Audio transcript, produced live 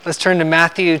Let's turn to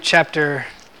Matthew chapter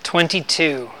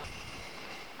 22.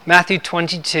 Matthew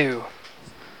 22.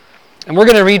 And we're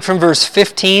going to read from verse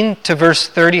 15 to verse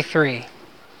 33.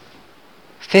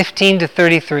 15 to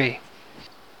 33.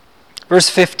 Verse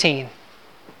 15.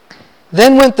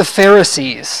 Then went the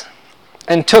Pharisees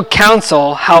and took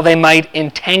counsel how they might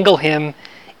entangle him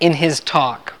in his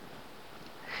talk.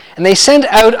 And they sent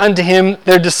out unto him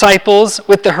their disciples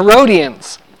with the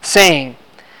Herodians, saying,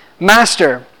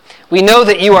 Master, we know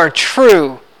that you are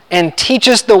true, and teach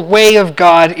us the way of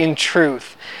God in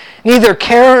truth. Neither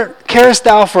carest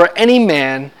thou for any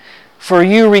man, for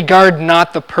you regard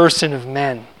not the person of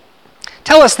men.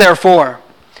 Tell us therefore,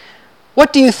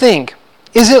 what do you think?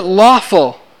 Is it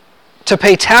lawful to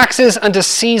pay taxes unto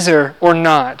Caesar or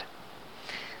not?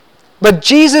 But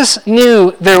Jesus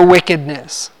knew their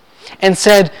wickedness, and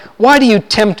said, Why do you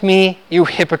tempt me, you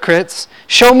hypocrites?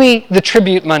 Show me the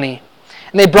tribute money.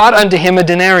 And they brought unto him a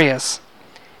denarius.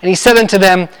 And he said unto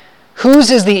them,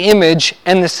 Whose is the image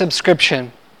and the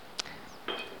subscription?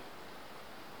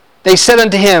 They said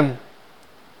unto him,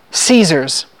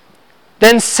 Caesar's.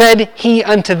 Then said he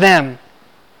unto them,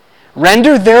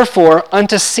 Render therefore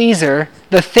unto Caesar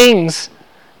the things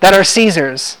that are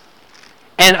Caesar's,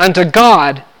 and unto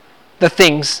God the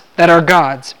things that are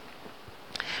God's.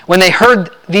 When they heard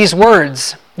these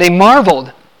words, they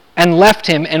marveled and left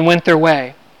him and went their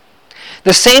way.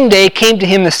 The same day came to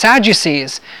him the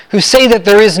Sadducees, who say that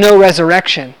there is no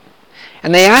resurrection.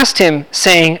 And they asked him,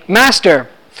 saying, Master,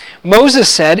 Moses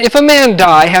said, If a man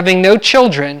die having no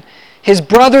children, his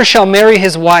brother shall marry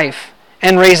his wife,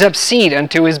 and raise up seed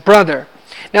unto his brother.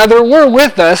 Now there were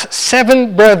with us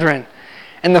 7 brethren,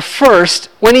 and the first,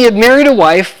 when he had married a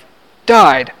wife,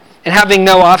 died, and having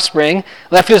no offspring,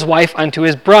 left his wife unto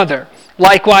his brother.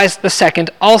 Likewise the second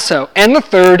also, and the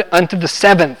third unto the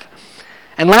 7th.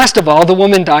 And last of all, the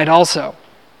woman died also.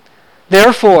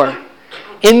 Therefore,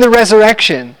 in the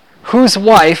resurrection, whose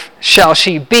wife shall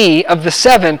she be of the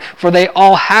 7? For they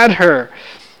all had her.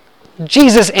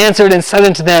 Jesus answered and said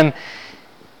unto them,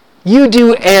 You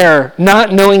do err,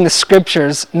 not knowing the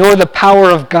Scriptures, nor the power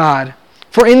of God.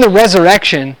 For in the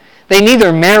resurrection, they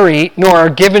neither marry nor are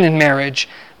given in marriage,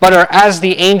 but are as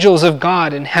the angels of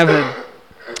God in heaven.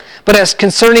 But as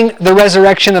concerning the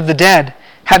resurrection of the dead,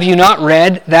 have you not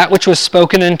read that which was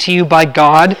spoken unto you by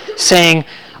God, saying,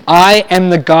 I am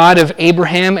the God of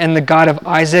Abraham, and the God of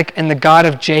Isaac, and the God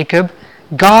of Jacob?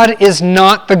 God is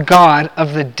not the God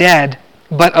of the dead,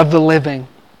 but of the living.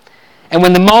 And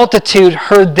when the multitude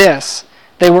heard this,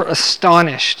 they were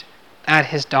astonished at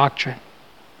his doctrine.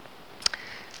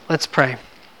 Let's pray.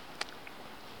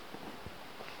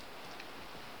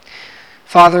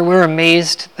 Father, we're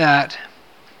amazed that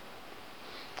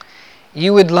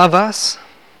you would love us,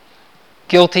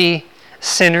 guilty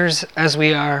sinners as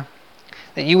we are,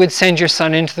 that you would send your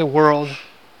Son into the world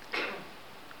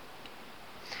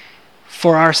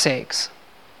for our sakes.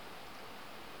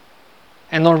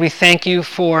 And Lord, we thank you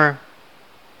for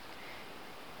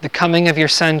the coming of your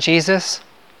Son Jesus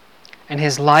and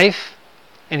his life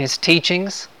and his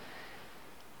teachings,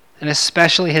 and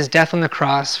especially his death on the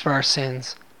cross for our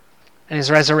sins, and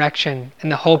his resurrection and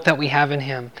the hope that we have in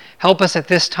him. Help us at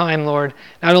this time, Lord,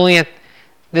 not only at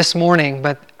this morning,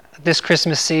 but this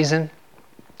Christmas season,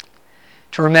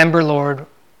 to remember, Lord,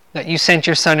 that you sent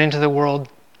your Son into the world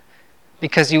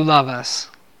because you love us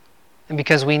and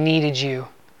because we needed you,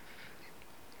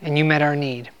 and you met our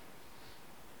need.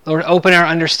 Lord, open our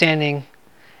understanding,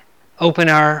 open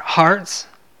our hearts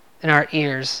and our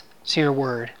ears to your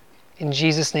word. In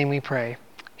Jesus' name we pray.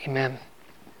 Amen.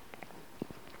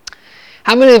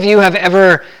 How many of you have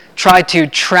ever tried to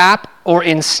trap or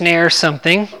ensnare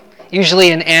something?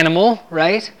 Usually an animal,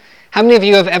 right? How many of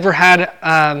you have ever had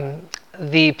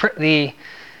the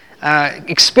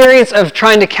experience of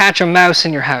trying to catch a mouse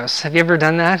in your house? Have you ever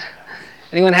done that?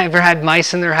 Anyone ever had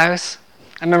mice in their house?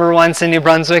 I remember once in New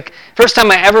Brunswick, first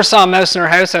time I ever saw a mouse in our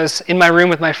house, I was in my room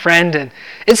with my friend, and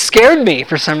it scared me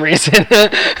for some reason.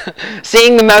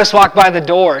 Seeing the mouse walk by the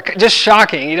door, just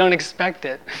shocking, you don't expect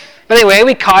it. But anyway,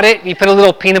 we caught it, you put a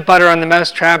little peanut butter on the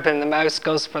mouse trap, and the mouse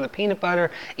goes for the peanut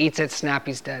butter, eats it, snap,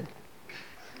 he's dead.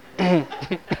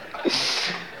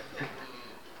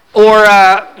 Or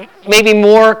maybe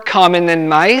more common than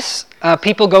mice,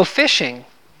 people go fishing.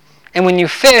 And when you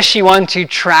fish, you want to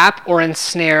trap or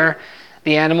ensnare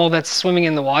the animal that's swimming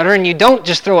in the water, and you don't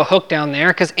just throw a hook down there,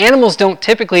 because animals don't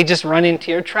typically just run into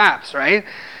your traps, right?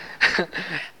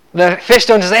 The fish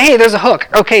don't just say, hey, there's a hook.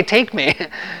 Okay, take me.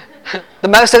 The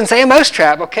mouse doesn't say, a mouse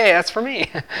trap. Okay, that's for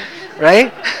me,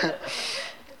 right?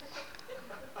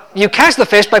 You catch the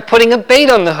fish by putting a bait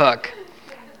on the hook.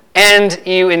 and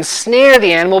you ensnare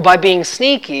the animal by being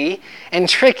sneaky and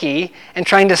tricky and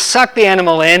trying to suck the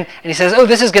animal in, and he says, oh,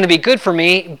 this is going to be good for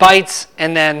me, bites,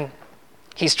 and then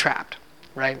he's trapped,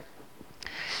 right?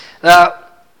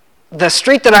 The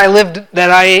street that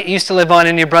I used to live on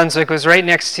in New Brunswick was right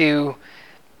next to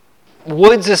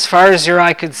woods as far as your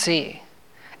eye could see.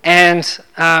 And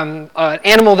an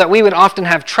animal that we would often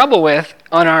have trouble with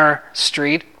on our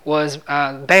street was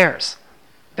bears.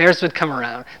 Bears would come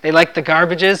around. They liked the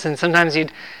garbages, and sometimes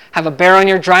you'd have a bear on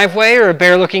your driveway or a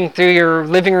bear looking through your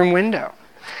living room window.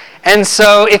 And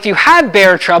so if you had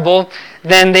bear trouble,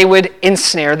 then they would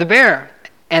ensnare the bear,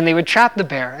 and they would trap the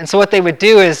bear. And so what they would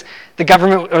do is the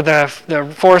government or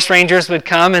the forest rangers would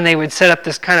come, and they would set up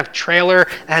this kind of trailer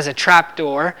that has a trap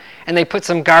door, and they put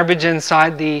some garbage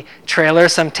inside the trailer,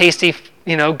 some tasty,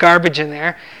 garbage in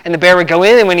there, and the bear would go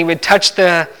in, and when he would touch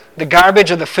the garbage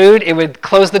or the food, it would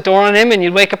close the door on him, and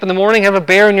you'd wake up in the morning, have a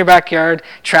bear in your backyard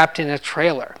trapped in a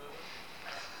trailer.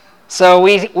 So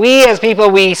we as people,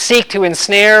 we seek to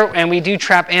ensnare, and we do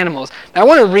trap animals. Now I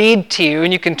want to read to you,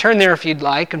 and you can turn there if you'd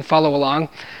like and follow along.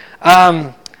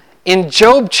 In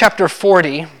Job chapter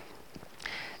 40,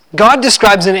 God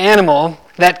describes an animal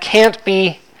that can't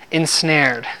be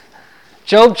ensnared.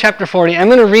 Job chapter 40. I'm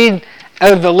going to read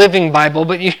out of the Living Bible,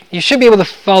 but you should be able to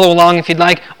follow along if you'd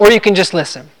like, or you can just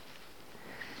listen.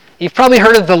 You've probably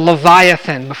heard of the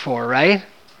Leviathan before, right?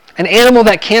 An animal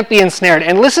that can't be ensnared.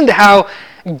 And listen to how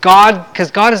God, because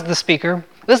God is the speaker,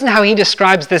 listen to how he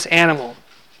describes this animal.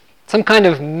 Some kind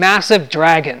of massive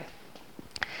dragon.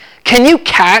 Can you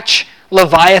catch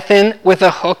Leviathan with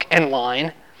a hook and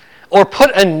line? Or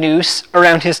put a noose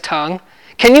around his tongue?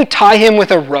 Can you tie him with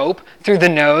a rope through the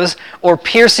nose or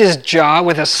pierce his jaw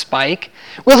with a spike?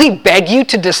 Will he beg you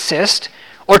to desist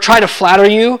or try to flatter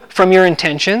you from your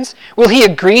intentions? Will he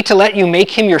agree to let you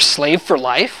make him your slave for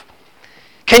life?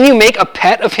 Can you make a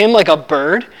pet of him like a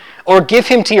bird or give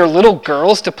him to your little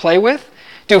girls to play with?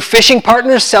 Do fishing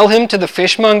partners sell him to the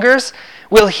fishmongers?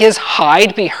 Will his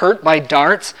hide be hurt by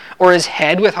darts or his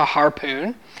head with a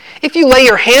harpoon? If you lay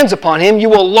your hands upon him, you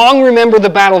will long remember the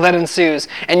battle that ensues,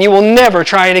 and you will never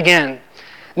try it again.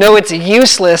 No, it's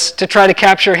useless to try to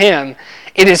capture him.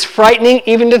 It is frightening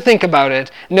even to think about it.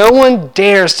 No one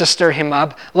dares to stir him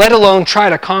up, let alone try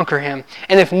to conquer him.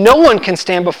 And if no one can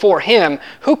stand before him,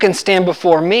 who can stand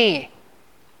before me?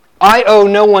 I owe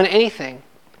no one anything.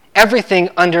 Everything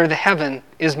under the heaven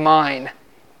is mine.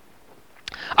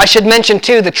 I should mention,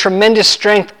 too, the tremendous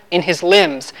strength in his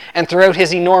limbs and throughout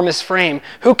his enormous frame.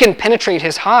 Who can penetrate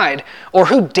his hide, or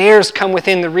who dares come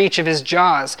within the reach of his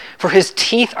jaws? For his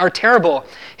teeth are terrible.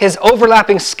 His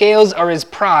overlapping scales are his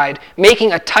pride,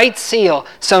 making a tight seal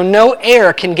so no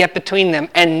air can get between them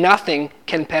and nothing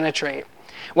can penetrate.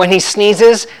 When he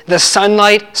sneezes, the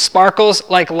sunlight sparkles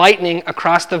like lightning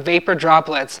across the vapor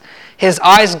droplets. His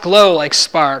eyes glow like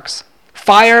sparks.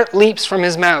 Fire leaps from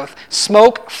his mouth.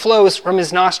 Smoke flows from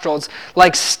his nostrils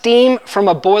like steam from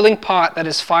a boiling pot that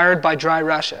is fired by dry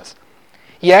rushes.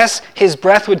 Yes, his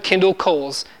breath would kindle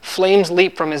coals. Flames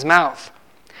leap from his mouth.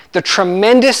 The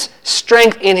tremendous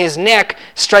strength in his neck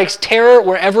strikes terror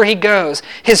wherever he goes.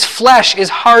 His flesh is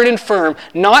hard and firm,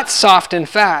 not soft and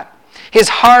fat. His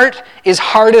heart is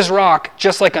hard as rock,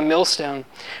 just like a millstone.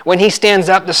 When he stands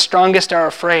up, the strongest are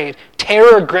afraid.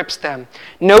 Terror grips them.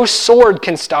 No sword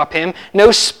can stop him.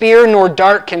 No spear nor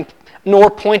dart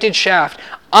nor pointed shaft.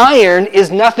 Iron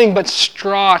is nothing but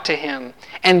straw to him,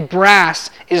 and brass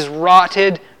is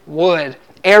rotted wood.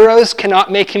 Arrows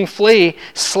cannot make him flee.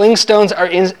 Slingstones are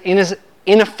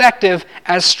ineffective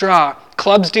as straw.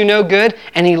 Clubs do no good,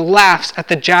 and he laughs at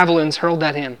the javelins hurled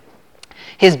at him.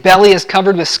 His belly is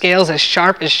covered with scales as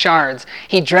sharp as shards.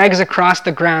 He drags across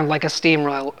the ground like a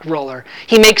steamroller.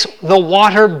 He makes the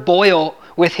water boil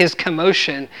with his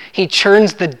commotion. He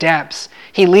churns the depths.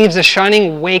 He leaves a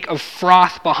shining wake of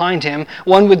froth behind him.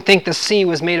 One would think the sea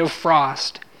was made of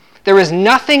frost. There is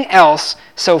nothing else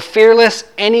so fearless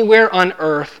anywhere on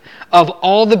earth. Of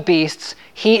all the beasts,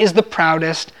 he is the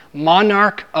proudest,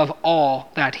 monarch of all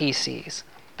that he sees.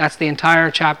 That's the entire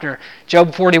chapter.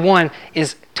 Job 41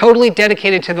 is totally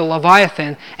dedicated to the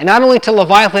Leviathan, and not only to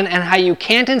Leviathan and how you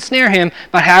can't ensnare him,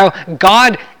 but how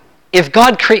God, if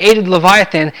God created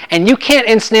Leviathan and you can't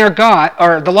ensnare God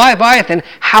or the Leviathan,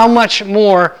 how much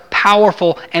more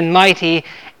powerful and mighty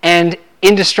and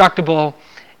indestructible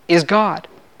is God,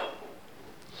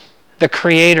 the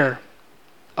creator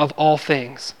of all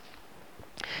things.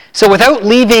 So without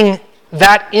leaving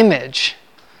that image,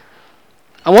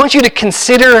 I want you to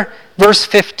consider verse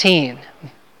 15.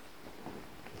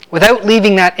 Without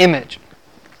leaving that image.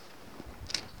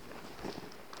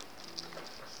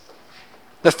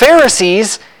 The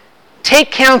Pharisees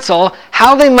take counsel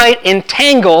how they might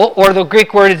entangle, or the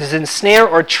Greek word is ensnare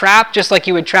or trap, just like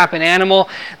you would trap an animal.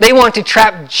 They want to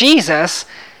trap Jesus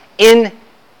in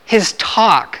his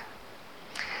talk.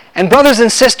 And brothers and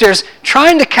sisters,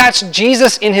 trying to catch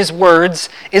Jesus in his words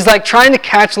is like trying to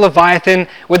catch Leviathan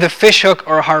with a fishhook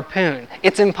or a harpoon.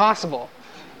 It's impossible.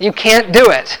 You can't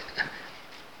do it.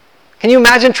 Can you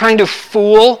imagine trying to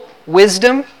fool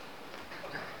wisdom?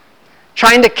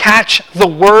 Trying to catch the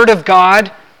word of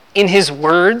God in his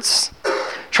words?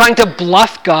 Trying to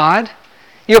bluff God?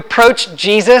 You approach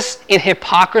Jesus in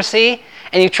hypocrisy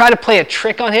and you try to play a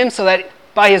trick on him so that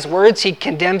by his words he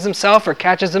condemns himself or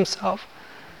catches himself?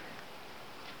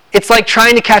 It's like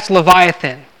trying to catch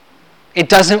Leviathan. It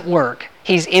doesn't work.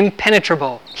 He's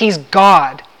impenetrable. He's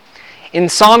God. In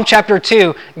Psalm chapter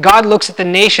 2, God looks at the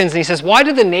nations and he says, why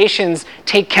do the nations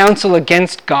take counsel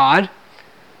against God?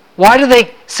 Why do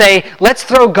they say, let's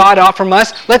throw God off from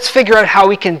us? Let's figure out how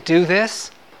we can do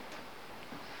this.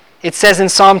 It says in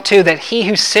Psalm 2 that he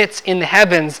who sits in the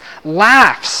heavens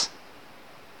laughs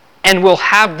and will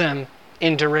have them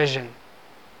in derision.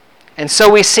 And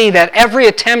so we see that every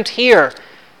attempt here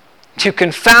to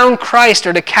confound Christ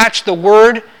or to catch the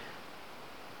word,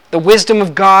 the wisdom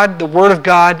of God, the word of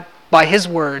God by his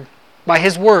word, by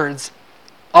his words,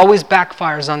 always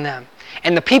backfires on them.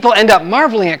 And the people end up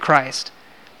marveling at Christ.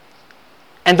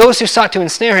 And those who sought to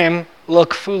ensnare him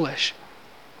look foolish.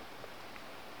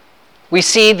 We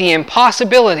see the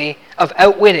impossibility of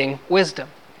outwitting wisdom.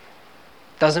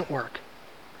 Doesn't work.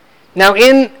 Now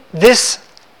in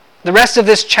the rest of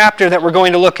this chapter that we're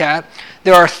going to look at,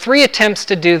 there are 3 attempts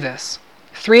to do this.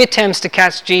 3 attempts to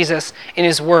catch Jesus in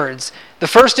his words. The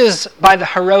first is by the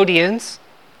Herodians,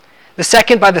 the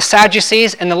second by the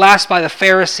Sadducees, and the last by the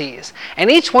Pharisees.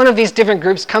 And each one of these different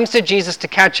groups comes to Jesus to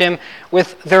catch him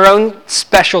with their own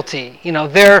specialty,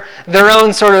 their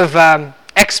own sort of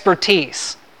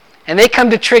expertise. And they come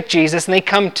to trick Jesus, and they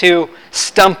come to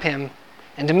stump him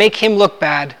and to make him look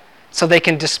bad so they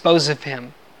can dispose of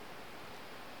him.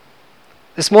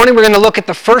 This morning we're going to look at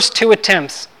the first 2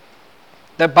 attempts,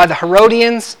 by the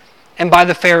Herodians and by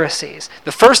the Pharisees.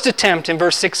 The first attempt in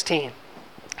verse 16.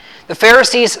 The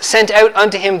Pharisees sent out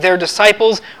unto him their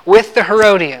disciples with the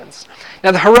Herodians.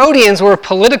 Now the Herodians were a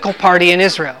political party in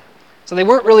Israel. So they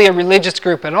weren't really a religious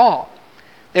group at all.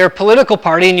 They were a political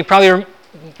party, and you probably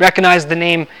recognize the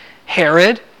name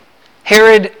Herod.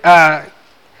 Herod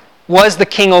was the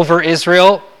king over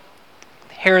Israel.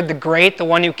 Herod the Great, the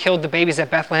one who killed the babies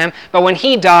at Bethlehem. But when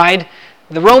he died,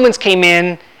 the Romans came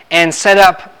in and set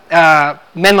up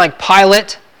men like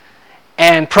Pilate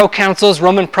and proconsuls,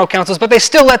 Roman proconsuls, but they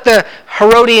still let the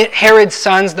Herod's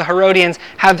sons, the Herodians,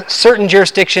 have certain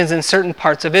jurisdictions in certain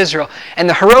parts of Israel. And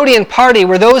the Herodian party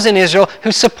were those in Israel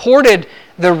who supported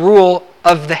the rule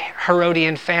of the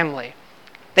Herodian family.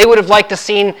 They would have liked to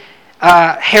seen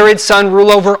Herod's son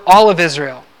rule over all of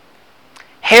Israel.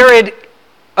 Herod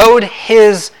owed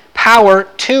his power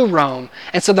to Rome.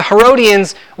 And so the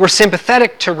Herodians were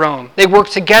sympathetic to Rome. They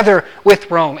worked together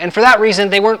with Rome. And for that reason,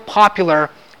 they weren't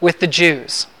popular with the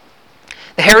Jews.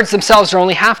 The Herods themselves are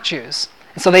only half Jews.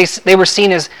 And so they were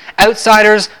seen as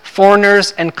outsiders,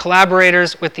 foreigners, and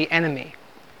collaborators with the enemy.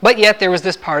 But yet there was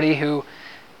this party who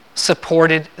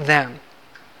supported them.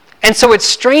 And so it's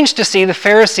strange to see the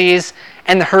Pharisees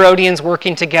and the Herodians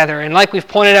working together. And like we've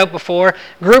pointed out before,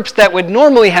 groups that would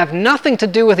normally have nothing to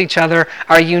do with each other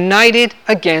are united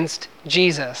against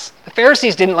Jesus. The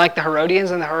Pharisees didn't like the Herodians,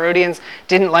 and the Herodians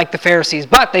didn't like the Pharisees,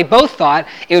 but they both thought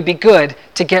it would be good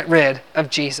to get rid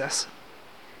of Jesus.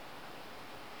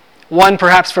 One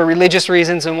perhaps for religious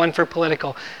reasons and one for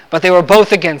political, but they were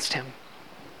both against him.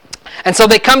 And so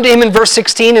they come to him in verse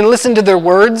 16 and listen to their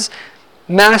words,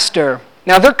 Master.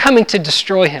 Now they're coming to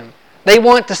destroy him. They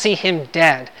want to see him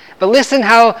dead. But listen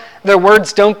how their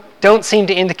words don't seem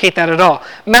to indicate that at all.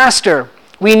 Master,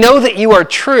 we know that you are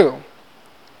true.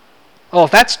 Well,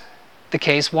 if that's the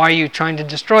case, why are you trying to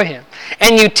destroy him?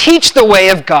 And you teach the way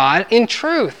of God in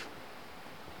truth.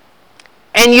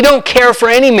 And you don't care for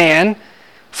any man,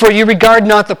 for you regard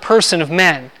not the person of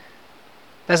men.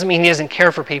 Doesn't mean he doesn't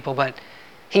care for people, but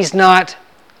he's not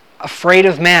afraid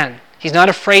of men. He's not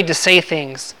afraid to say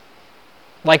things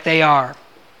like they are.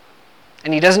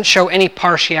 And he doesn't show any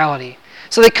partiality.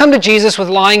 So they come to Jesus with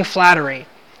lying flattery.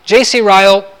 J.C.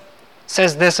 Ryle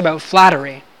says this about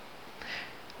flattery.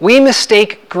 We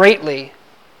mistake greatly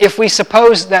if we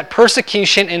suppose that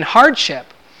persecution and hardship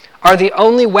are the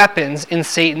only weapons in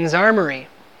Satan's armory.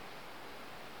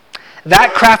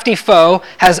 That crafty foe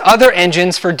has other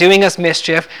engines for doing us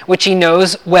mischief, which he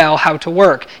knows well how to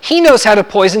work. He knows how to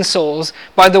poison souls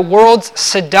by the world's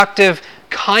seductive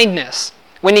kindness,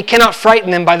 when he cannot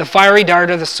frighten them by the fiery dart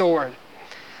of the sword.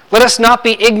 Let us not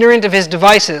be ignorant of his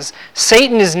devices.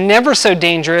 Satan is never so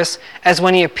dangerous as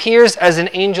when he appears as an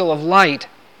angel of light.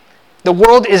 The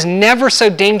world is never so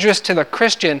dangerous to the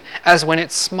Christian as when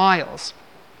it smiles.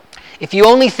 If you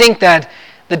only think that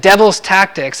the devil's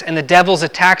tactics and the devil's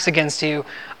attacks against you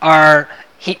are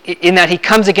in that he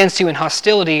comes against you in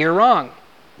hostility, you're wrong.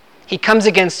 He comes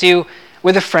against you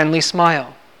with a friendly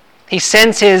smile. He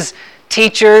sends his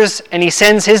teachers and he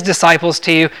sends his disciples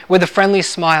to you with a friendly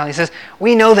smile. He says,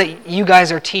 we know that you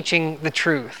guys are teaching the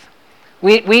truth.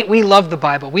 We love the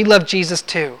Bible. We love Jesus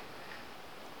too.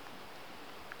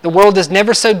 The world is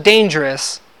never so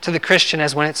dangerous to the Christian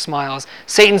as when it smiles.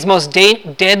 Satan's most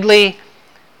deadly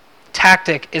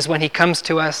tactic is when he comes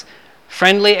to us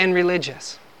friendly and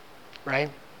religious,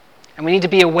 right? And we need to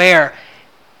be aware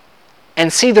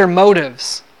and see their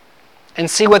motives and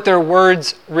see what their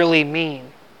words really mean.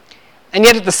 And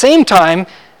yet at the same time,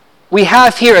 we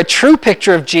have here a true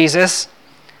picture of Jesus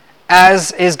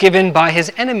as is given by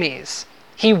his enemies.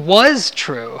 He was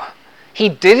true. He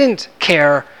didn't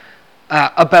care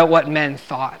about what men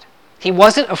thought. He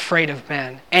wasn't afraid of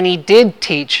men, and he did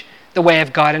teach the way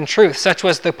of God in truth. Such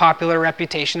was the popular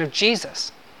reputation of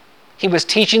Jesus. He was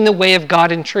teaching the way of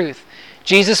God in truth.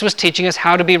 Jesus was teaching us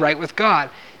how to be right with God.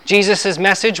 Jesus'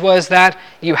 message was that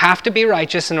you have to be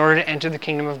righteous in order to enter the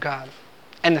kingdom of God.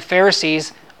 And the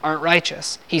Pharisees aren't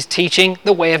righteous. He's teaching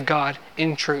the way of God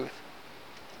in truth.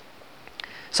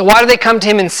 So why do they come to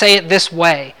him and say it this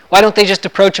way? Why don't they just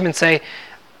approach him and say,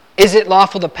 is it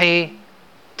lawful to pay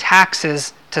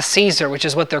taxes to Caesar, which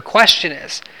is what their question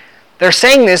is? They're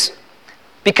saying this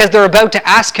because they're about to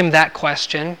ask him that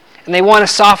question, and they want to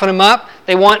soften him up.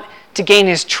 They want to gain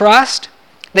his trust.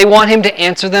 They want him to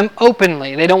answer them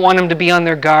openly. They don't want him to be on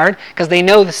their guard because they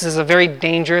know this is a very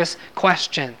dangerous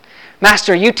question.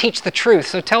 Master, you teach the truth,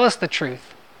 so tell us the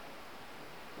truth.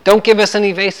 Don't give us an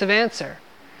evasive answer.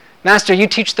 Master, you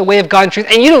teach the way of God in truth,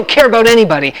 and you don't care about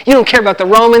anybody. You don't care about the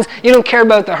Romans. You don't care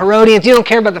about the Herodians. You don't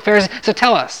care about the Pharisees. So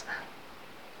tell us.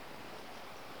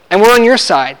 And we're on your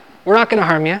side. We're not going to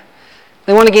harm you.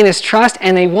 They want to gain his trust,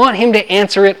 and they want him to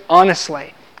answer it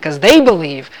honestly because they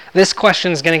believe this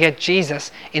question is going to get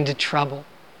Jesus into trouble.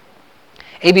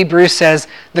 A.B. Bruce says,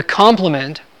 the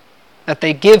compliment that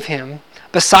they give him,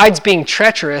 besides being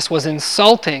treacherous, was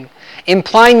insulting,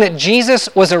 implying that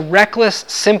Jesus was a reckless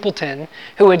simpleton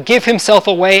who would give himself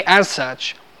away as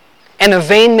such, and a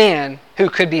vain man who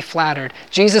could be flattered.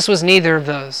 Jesus was neither of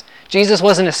those. Jesus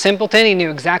wasn't a simpleton. He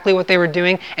knew exactly what they were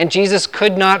doing, and Jesus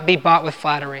could not be bought with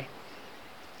flattery.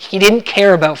 He didn't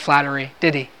care about flattery,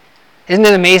 did he? Isn't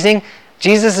it amazing?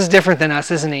 Jesus is different than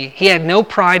us, isn't he? He had no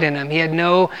pride in him. He had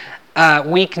no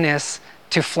weakness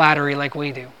to flattery like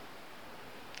we do.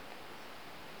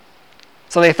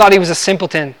 So they thought he was a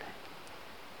simpleton.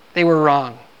 They were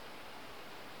wrong.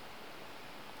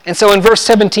 And so in verse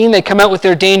 17, they come out with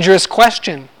their dangerous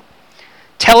question.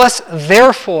 Tell us,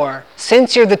 therefore,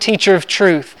 since you're the teacher of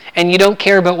truth and you don't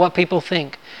care about what people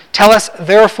think, tell us,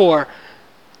 therefore,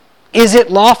 is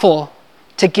it lawful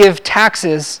to give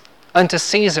taxes unto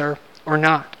Caesar or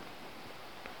not?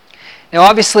 Now,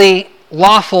 obviously,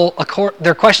 lawful,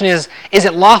 their question is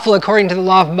it lawful according to the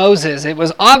law of Moses? It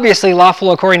was obviously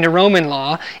lawful according to Roman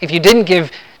law. If you didn't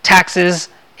give taxes,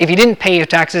 if you didn't pay your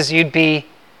taxes, you'd be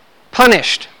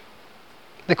punished.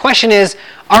 The question is,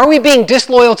 are we being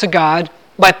disloyal to God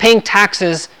by paying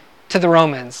taxes to the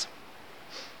Romans?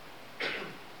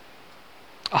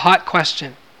 A hot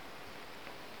question.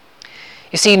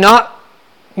 You see, not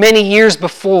many years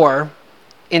before,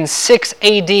 in 6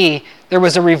 AD, there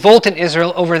was a revolt in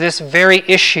Israel over this very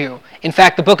issue. In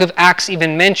fact, the book of Acts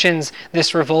even mentions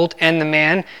this revolt, and the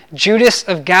man, Judas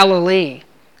of Galilee,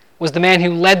 was the man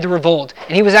who led the revolt.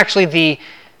 And he was actually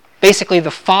basically the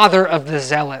father of the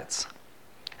Zealots.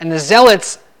 And the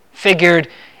Zealots figured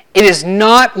it is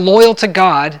not loyal to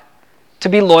God to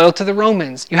be loyal to the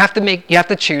Romans. You have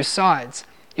to choose sides.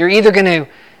 You're either going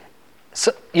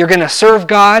to serve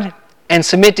God and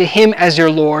submit to him as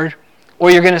your Lord, or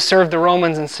you're going to serve the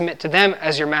Romans and submit to them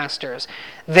as your masters.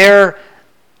 Their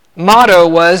motto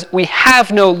was, we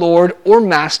have no Lord or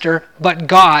master but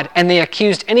God, and they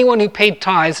accused anyone who paid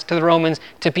tithes to the Romans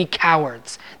to be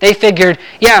cowards. They figured,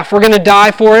 yeah, if we're going to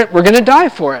die for it, we're going to die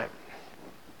for it.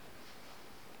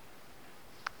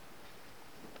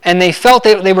 And they felt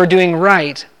that they were doing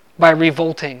right by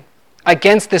revolting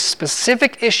against this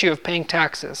specific issue of paying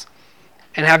taxes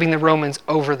and having the Romans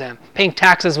over them. Paying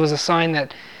taxes was a sign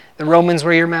that the Romans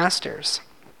were your masters.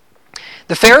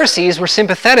 The Pharisees were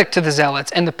sympathetic to the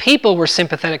Zealots, and the people were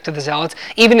sympathetic to the Zealots,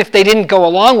 even if they didn't go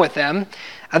along with them.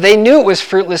 They knew it was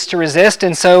fruitless to resist,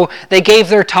 and so they gave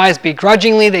their tithes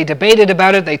begrudgingly. They debated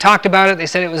about it. They talked about it. They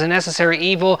said it was a necessary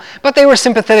evil, but they were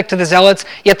sympathetic to the Zealots,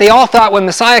 yet they all thought when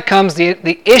Messiah comes,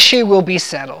 the issue will be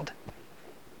settled.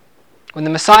 When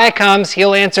the Messiah comes,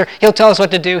 he'll answer, he'll tell us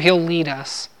what to do, he'll lead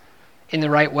us in the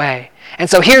right way. And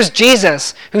so here's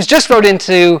Jesus, who's just rode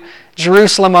into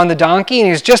Jerusalem on the donkey, and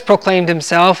he's just proclaimed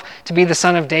himself to be the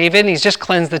Son of David, and he's just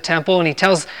cleansed the temple, and he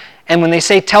tells, and when they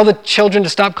say, tell the children to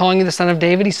stop calling you the Son of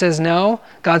David, he says, no,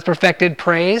 God's perfected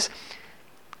praise.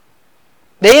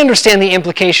 They understand the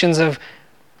implications of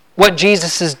what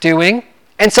Jesus is doing,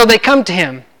 and so they come to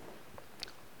him.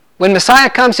 When Messiah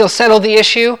comes, he'll settle the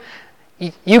issue.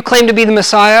 You claim to be the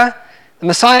Messiah. The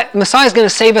Messiah is going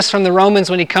to save us from the Romans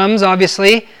when he comes,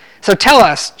 obviously. So tell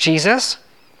us, Jesus,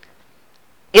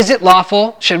 is it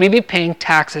lawful? Should we be paying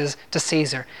taxes to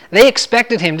Caesar? They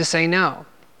expected him to say no.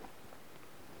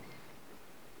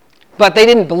 But they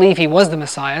didn't believe he was the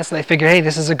Messiah, so they figured, hey,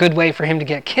 this is a good way for him to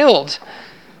get killed.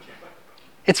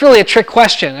 It's really a trick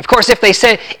question. Of course, if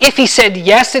he said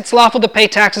yes, it's lawful to pay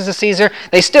taxes to Caesar,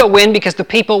 they still win because the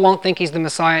people won't think he's the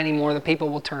Messiah anymore. The people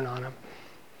will turn on him.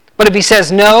 But if he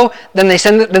says no, then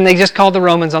they just call the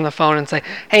Romans on the phone and say,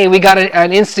 hey, we got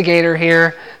an instigator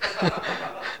here.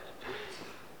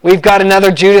 We've got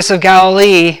another Judas of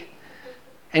Galilee,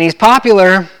 and he's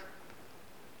popular,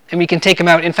 and we can take him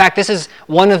out. In fact, this is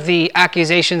one of the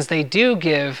accusations they do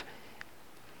give.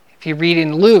 If you read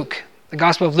in Luke, the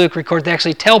Gospel of Luke records they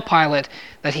actually tell Pilate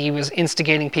that he was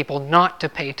instigating people not to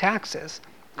pay taxes.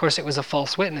 Of course, it was a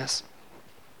false witness.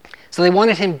 So they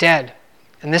wanted him dead,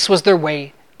 and this was their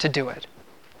way to do it.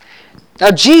 Now,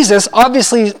 Jesus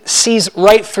obviously sees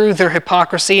right through their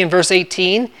hypocrisy in verse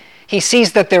 18. He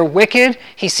sees that they're wicked.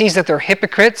 He sees that they're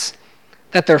hypocrites,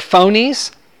 that they're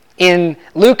phonies. In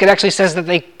Luke, it actually says that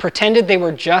they pretended they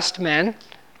were just men.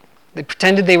 They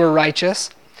pretended they were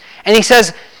righteous. And he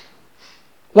says,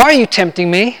 why are you tempting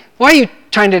me? Why are you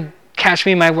trying to catch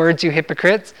me in my words, you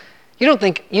hypocrites? You don't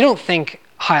think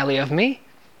highly of me.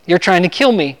 You're trying to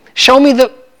kill me. Show me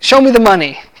the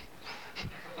money.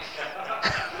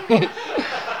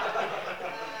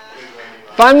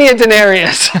 Find me a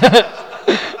denarius.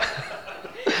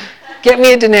 Get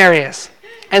me a denarius.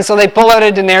 And so they pull out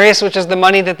a denarius, which is the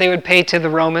money that they would pay to the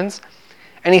Romans.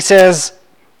 And he says,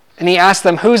 and he asks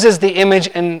them, whose is the image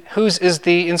and whose is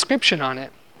the inscription on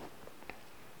it?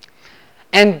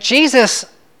 And Jesus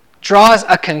draws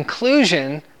a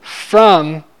conclusion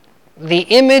from the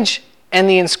image and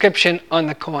the inscription on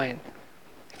the coin.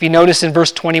 If you notice in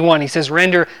verse 21, he says,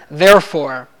 render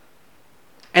therefore.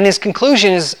 And his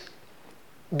conclusion is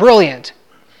brilliant.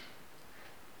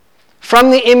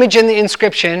 From the image and the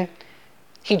inscription,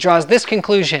 he draws this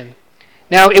conclusion.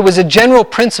 Now, it was a general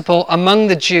principle among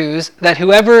the Jews that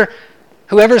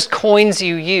whoever's coins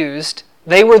you used,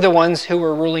 they were the ones who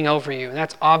were ruling over you. And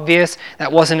that's obvious.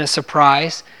 That wasn't a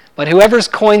surprise. But whoever's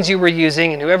coins you were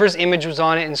using and whoever's image was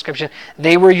on it, inscription,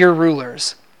 they were your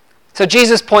rulers. So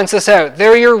Jesus points this out.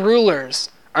 They're your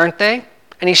rulers, aren't they?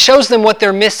 And he shows them what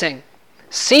they're missing.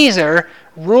 Caesar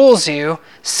rules you.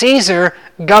 Caesar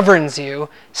governs you.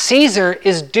 Caesar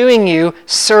is doing you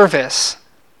service.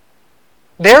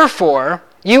 Therefore,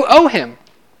 you owe him.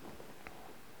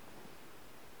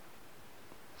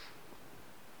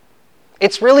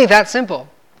 It's really that simple.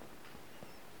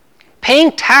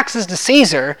 Paying taxes to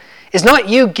Caesar is not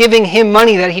you giving him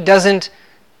money that he doesn't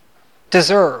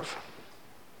deserve.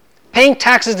 Paying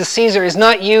taxes to Caesar is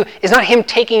not him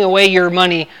taking away your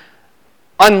money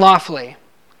unlawfully.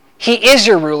 He is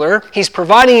your ruler. He's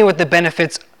providing you with the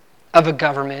benefits of a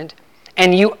government,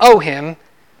 and you owe him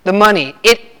the money.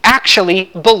 It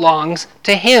actually belongs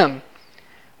to him,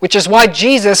 which is why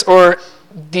Jesus, or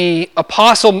the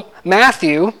Apostle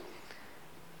Matthew,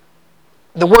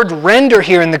 the word render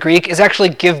here in the Greek is actually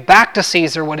give back to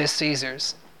Caesar what is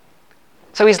Caesar's.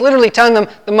 So he's literally telling them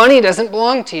the money doesn't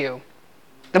belong to you.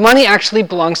 The money actually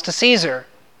belongs to Caesar.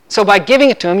 So by giving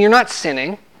it to him, you're not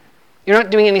sinning. You're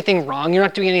not doing anything wrong. You're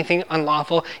not doing anything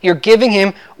unlawful. You're giving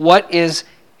him what is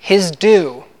his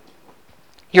due.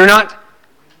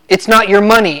 It's not your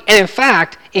money. And in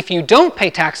fact, if you don't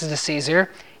pay taxes to Caesar,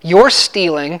 you're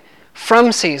stealing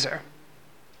from Caesar.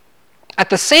 At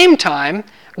the same time,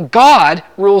 God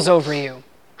rules over you.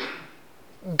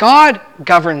 God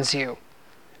governs you.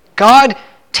 God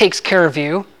takes care of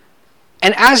you.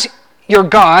 And as your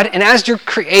God, and as your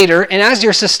creator, and as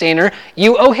your sustainer,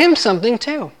 you owe him something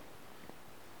too.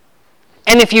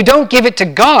 And if you don't give it to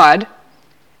God,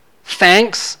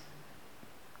 thanks,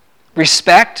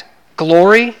 respect,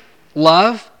 glory,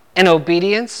 love, and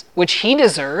obedience, which he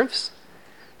deserves,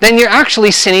 then you're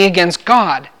actually sinning against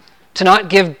God, to not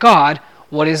give God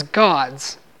what is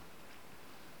God's.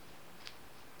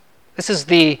 This is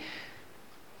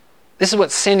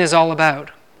what sin is all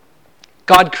about.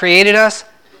 God created us,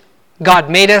 God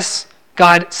made us,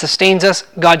 God sustains us,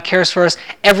 God cares for us.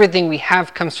 Everything we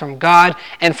have comes from God.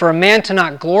 And for a man to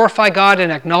not glorify God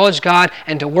and acknowledge God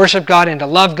and to worship God and to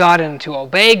love God and to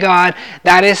obey God,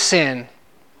 that is sin.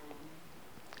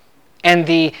 And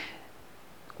the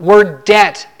word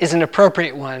debt is an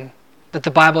appropriate one that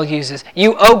the Bible uses.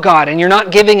 You owe God and you're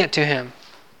not giving it to him.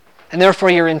 And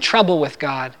therefore you're in trouble with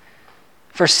God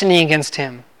for sinning against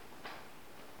him.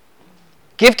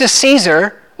 Give to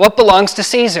Caesar what belongs to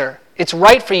Caesar. It's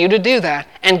right for you to do that.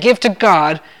 And give to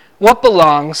God what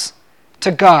belongs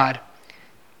to God.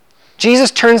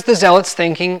 Jesus turns the zealots'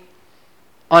 thinking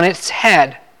on its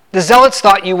head. The zealots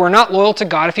thought you were not loyal to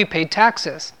God if you paid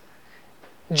taxes.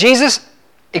 Jesus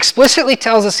explicitly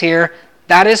tells us here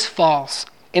that is false.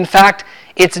 In fact,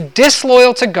 it's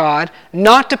disloyal to God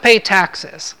not to pay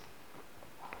taxes.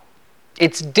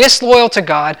 It's disloyal to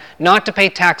God not to pay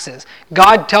taxes.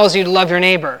 God tells you to love your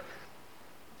neighbor.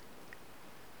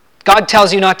 God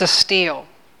tells you not to steal.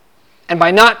 And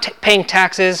by not paying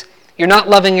taxes, you're not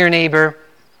loving your neighbor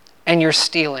and you're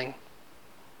stealing.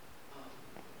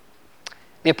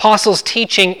 The apostles'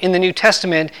 teaching in the New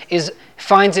Testament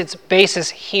finds its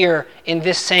basis here in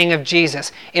this saying of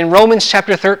Jesus. In Romans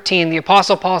chapter 13, the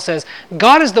apostle Paul says,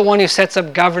 God is the one who sets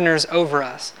up governors over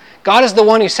us. God is the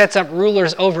one who sets up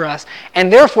rulers over us.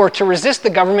 And therefore, to resist the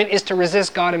government is to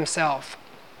resist God himself.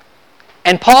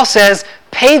 And Paul says,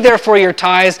 pay therefore your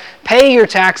tithes, pay your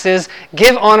taxes,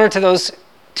 give honor to those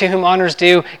to whom honor is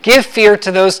due, give fear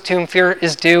to those to whom fear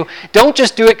is due. Don't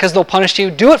just do it because they'll punish you.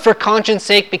 Do it for conscience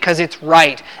sake because it's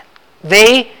right.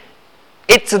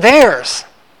 It's theirs.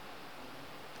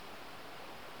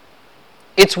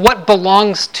 It's what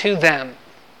belongs to them.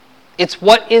 It's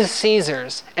what is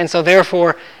Caesar's. And so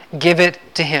therefore, give it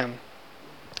to him.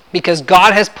 Because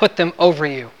God has put them over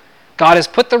you. God has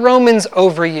put the Romans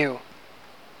over you.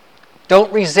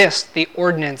 Don't resist the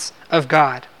ordinance of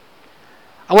God.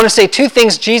 I want to say two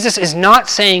things Jesus is not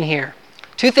saying here.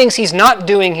 Two things he's not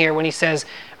doing here when he says,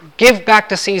 give back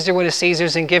to Caesar what is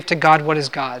Caesar's and give to God what is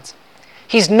God's.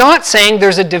 He's not saying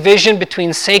there's a division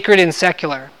between sacred and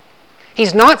secular.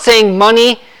 He's not saying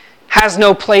money has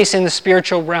no place in the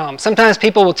spiritual realm. Sometimes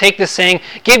people will take this saying,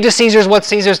 give to Caesar's what's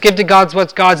Caesar's, give to God's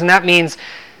what's God's, and that means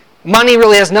money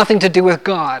really has nothing to do with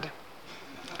God.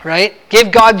 Right?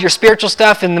 Give God your spiritual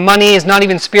stuff and the money is not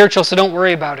even spiritual, so don't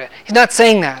worry about it. He's not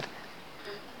saying that.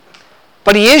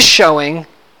 But he is showing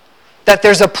that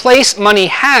there's a place money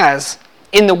has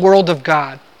in the world of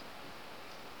God.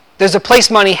 There's a place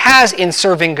money has in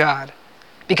serving God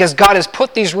because God has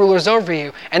put these rulers over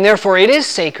you, and therefore it is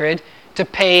sacred to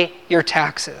pay your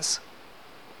taxes.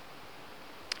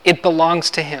 It belongs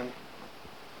to him.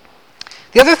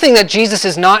 The other thing that Jesus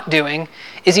is not doing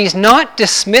is he's not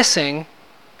dismissing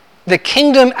the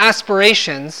kingdom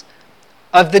aspirations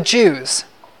of the Jews.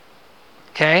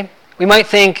 Okay? We might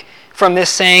think from this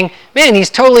saying, man, he's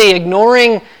totally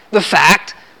ignoring the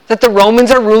fact that the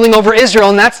Romans are ruling over Israel,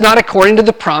 and that's not according to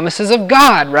the promises of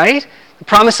God, right? The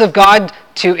promise of God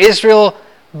to Israel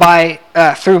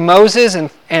through Moses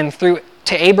and through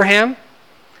to Abraham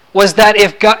was that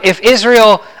if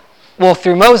Israel,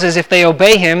 through Moses, if they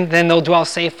obey him, then they'll dwell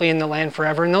safely in the land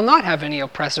forever, and they'll not have any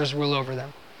oppressors rule over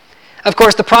them. Of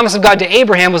course, the promise of God to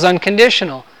Abraham was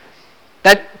unconditional,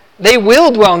 that they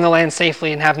will dwell in the land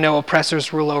safely and have no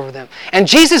oppressors rule over them. And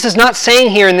Jesus is not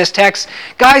saying here in this text,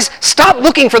 guys, stop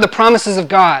looking for the promises of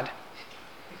God.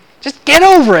 Just get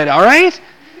over it, all right?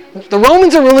 The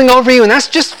Romans are ruling over you, and that's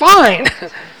just fine.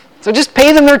 So just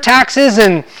pay them their taxes,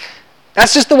 and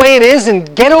that's just the way it is,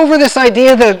 and get over this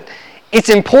idea that it's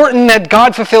important that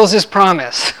God fulfills his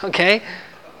promise, okay?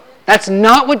 That's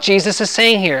not what Jesus is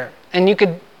saying here. And you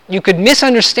could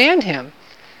misunderstand him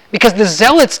because the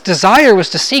zealots' desire was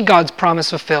to see God's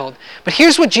promise fulfilled. But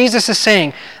here's what Jesus is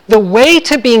saying. The way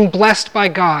to being blessed by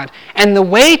God and the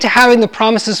way to having the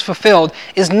promises fulfilled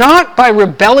is not by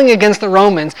rebelling against the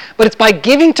Romans, but it's by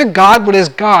giving to God what is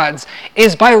God's,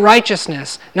 is by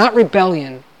righteousness, not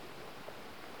rebellion.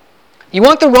 You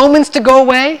want the Romans to go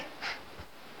away?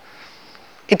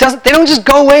 They don't just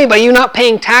go away by you not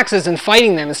paying taxes and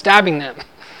fighting them and stabbing them.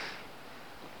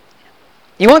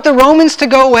 You want the Romans to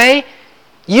go away?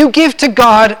 You give to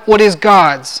God what is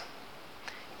God's.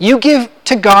 You give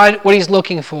to God what he's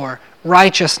looking for,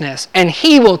 righteousness, and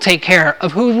he will take care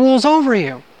of who rules over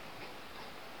you.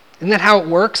 Isn't that how it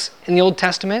works in the Old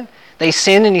Testament? They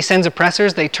sin and he sends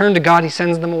oppressors. They turn to God, he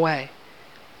sends them away.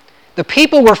 The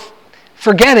people were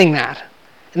forgetting that.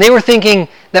 And they were thinking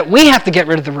that we have to get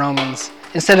rid of the Romans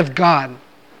instead of God.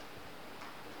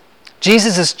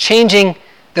 Jesus is changing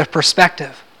their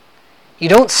perspective. You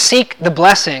don't seek the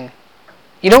blessing.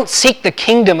 You don't seek the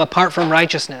kingdom apart from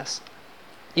righteousness.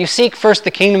 You seek first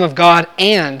the kingdom of God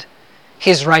and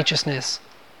his righteousness.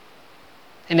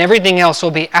 And everything else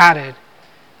will be added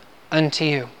unto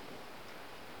you.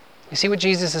 You see what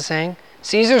Jesus is saying?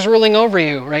 Caesar's ruling over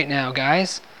you right now,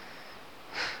 guys.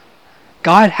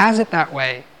 God has it that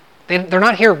way. They're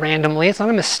not here randomly. It's not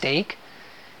a mistake.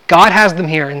 God has them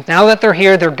here. And now that they're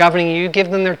here, they're governing you. You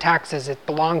give them their taxes. It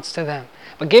belongs to them.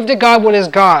 But give to God what is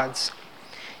God's.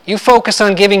 You focus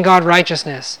on giving God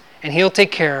righteousness, and he'll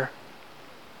take care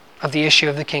of the issue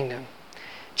of the kingdom.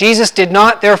 Jesus did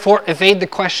not, therefore, evade the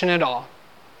question at all.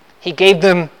 He gave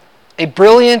them a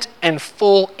brilliant and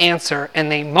full answer,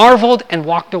 and they marveled and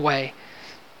walked away.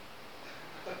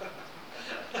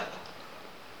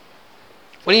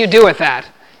 What do you do with that?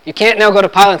 You can't now go to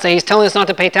Pilate and say, he's telling us not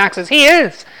to pay taxes. He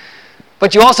is.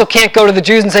 But you also can't go to the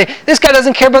Jews and say, this guy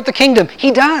doesn't care about the kingdom.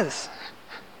 He does.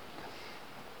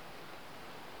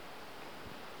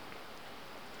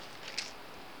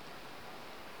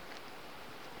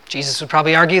 Jesus would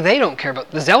probably argue the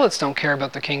zealots don't care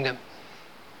about the kingdom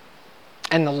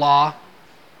and the law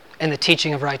and the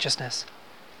teaching of righteousness.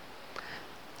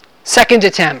 Second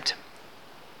attempt.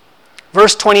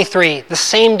 Verse 23, the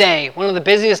same day, one of the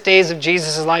busiest days of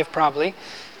Jesus' life probably,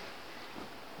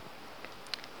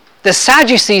 the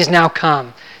Sadducees now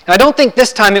come. Now I don't think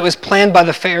this time it was planned by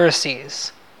the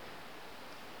Pharisees,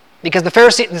 because the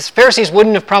Pharisees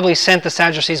wouldn't have probably sent the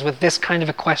Sadducees with this kind of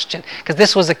a question, because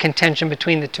this was a contention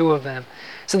between the two of them.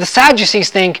 So the Sadducees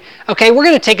think, okay, we're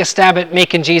going to take a stab at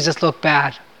making Jesus look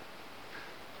bad.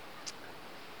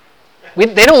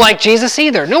 They don't like Jesus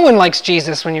either. No one likes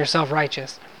Jesus when you're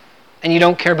self-righteous and you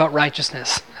don't care about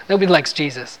righteousness. Nobody likes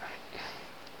Jesus.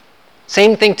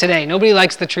 Same thing today. Nobody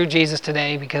likes the true Jesus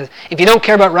today, because if you don't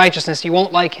care about righteousness, you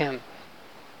won't like him.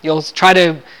 You'll try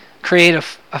to create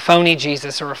a phony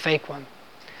Jesus or a fake one.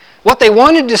 What they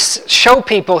wanted to show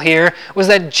people here was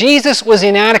that Jesus was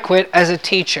inadequate as a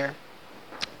teacher,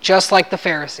 just like the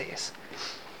Pharisees.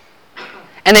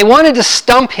 And they wanted to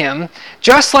stump him,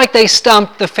 just like they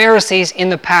stumped the Pharisees in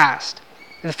the past.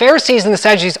 The Pharisees and the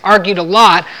Sadducees argued a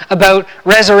lot about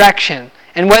resurrection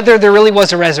and whether there really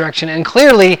was a resurrection. And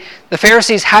clearly, the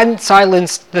Pharisees hadn't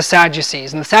silenced the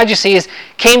Sadducees. And the Sadducees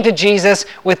came to Jesus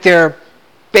with their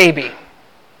baby,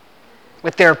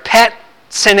 with their pet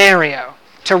scenario,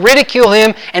 to ridicule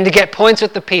him and to get points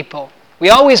with the people. We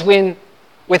always win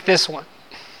with this one.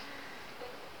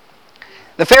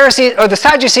 The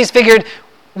Sadducees figured,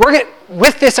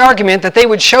 with this argument, that they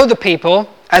would show the people,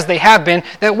 as they have been,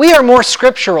 that we are more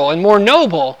scriptural and more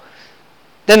noble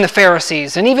than the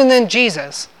Pharisees and even than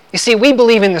Jesus. You see, we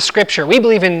believe in the scripture. We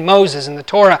believe in Moses and the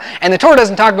Torah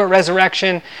doesn't talk about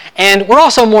resurrection. And we're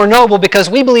also more noble because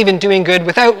we believe in doing good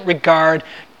without regard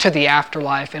to the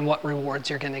afterlife and what rewards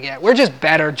you're going to get. We're just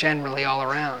better generally all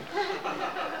around.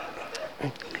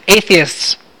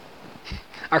 Atheists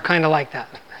are kind of like that.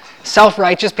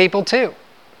 Self-righteous people too,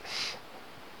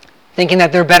 thinking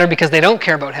that they're better because they don't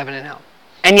care about heaven and hell.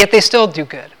 And yet they still do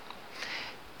good.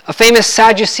 A famous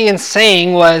Sadducean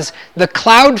saying was, "The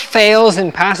cloud fails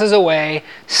and passes away,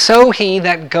 so he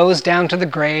that goes down to the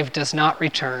grave does not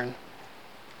return."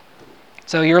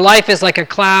 So your life is like a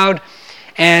cloud,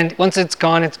 and once it's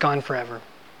gone forever.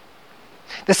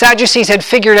 The Sadducees had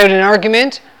figured out an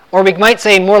argument, or we might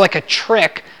say more like a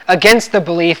trick, against the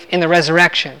belief in the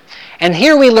resurrection. And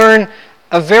here we learn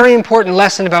a very important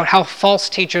lesson about how false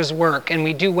teachers work, and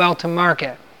we do well to mark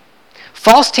it.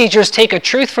 False teachers take a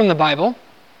truth from the Bible,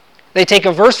 they take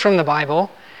a verse from the Bible,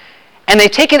 and they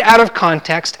take it out of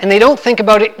context, and they don't think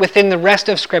about it within the rest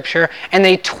of Scripture, and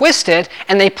they twist it,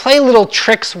 and they play little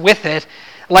tricks with it,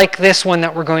 like this one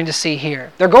that we're going to see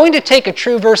here. They're going to take a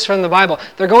true verse from the Bible,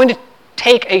 they're going to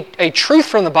take a truth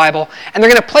from the Bible, and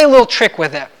they're going to play a little trick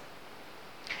with it.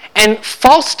 And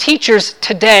false teachers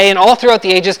today and all throughout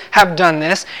the ages have done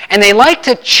this, and they like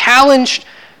to challenge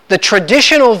the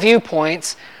traditional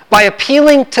viewpoints by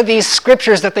appealing to these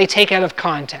scriptures that they take out of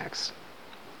context.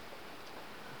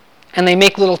 And they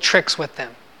make little tricks with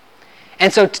them.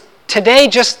 And so today,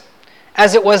 just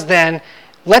as it was then,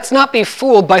 let's not be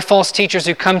fooled by false teachers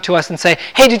who come to us and say,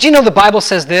 "Hey, did you know the Bible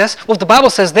says this?" Well, if the Bible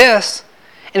says this,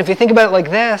 and if you think about it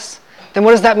like this, then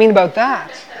what does that mean about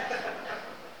that?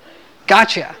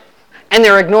 Gotcha. And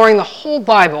they're ignoring the whole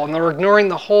Bible, and they're ignoring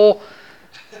the whole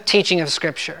teaching of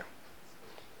Scripture.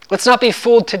 Let's not be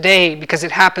fooled today, because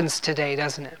it happens today,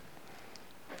 doesn't it?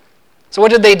 So what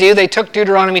did they do? They took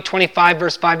Deuteronomy 25,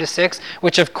 verse 5 to 6,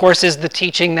 which of course is the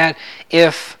teaching that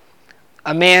if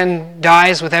a man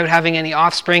dies without having any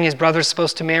offspring, his brother's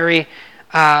supposed to marry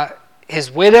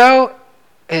his widow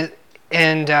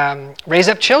and raise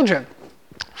up children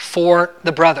for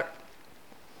the brother.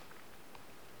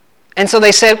 And so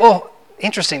they said, well,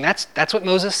 interesting, that's what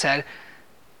Moses said.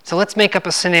 So let's make up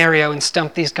a scenario and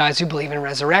stump these guys who believe in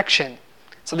resurrection.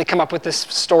 So they come up with this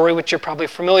story, which you're probably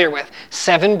familiar with.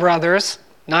 7 brothers,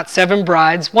 not 7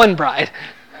 brides, 1 bride.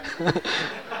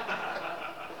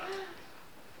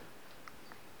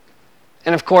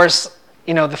 And of course,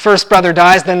 the first brother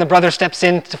dies, then the brother steps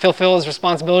in to fulfill his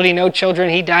responsibility. No children,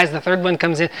 he dies. The 3rd one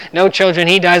comes in. No children,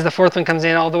 he dies. The 4th one comes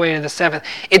in, all the way to the 7th.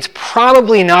 It's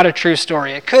probably not a true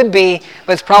story. It could be,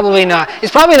 but it's probably not.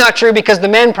 It's probably not true because the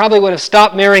men probably would have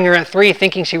stopped marrying her at 3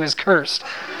 thinking she was cursed.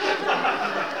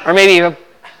 Or maybe a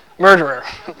murderer.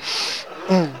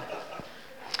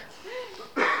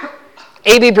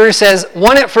 A.B. Bruce says,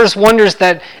 one at first wonders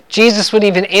that Jesus would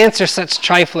even answer such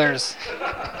triflers.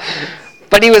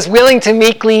 But he was willing to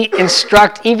meekly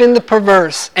instruct even the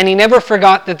perverse, and he never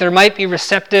forgot that there might be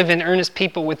receptive and earnest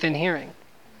people within hearing.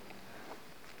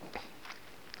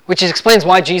 Which explains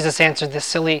why Jesus answered this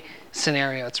silly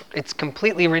scenario. It's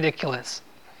completely ridiculous.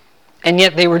 And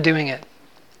yet they were doing it.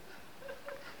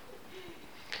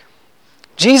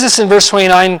 Jesus in verse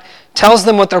 29 tells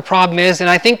them what their problem is, and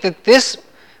I think that this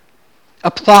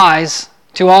applies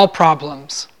to all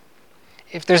problems.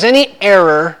 If there's any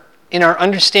error in our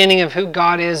understanding of who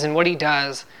God is and what he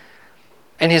does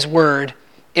and his word,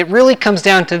 it really comes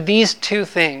down to these 2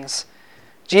 things.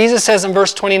 Jesus says in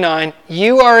verse 29,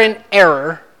 you are in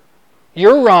error,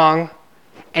 you're wrong,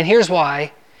 and here's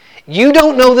why. You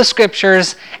don't know the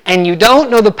scriptures and you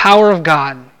don't know the power of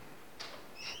God.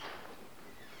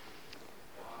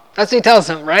 That's what he tells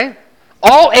them, right?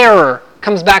 All error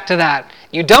comes back to that.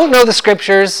 You don't know the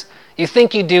scriptures, you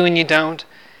think you do and you don't,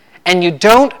 and you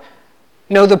don't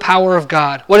know the power of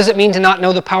God. What does it mean to not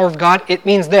know the power of God? It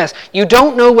means this. You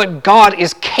don't know what God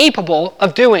is capable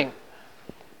of doing.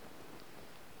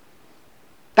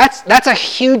 That's a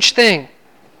huge thing,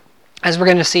 as we're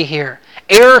going to see here.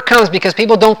 Error comes because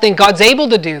people don't think God's able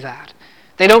to do that.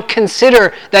 They don't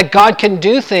consider that God can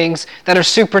do things that are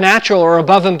supernatural or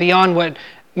above and beyond what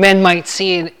men might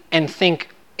see and think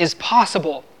is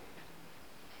possible.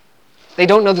 They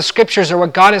don't know the scriptures or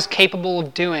what God is capable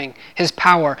of doing, his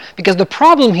power. Because the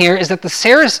problem here is that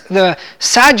the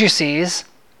Sadducees,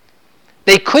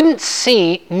 they couldn't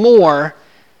see more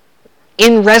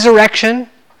in resurrection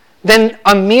than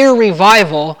a mere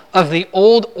revival of the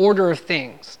old order of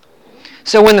things.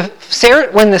 So when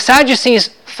the Sadducees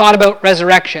thought about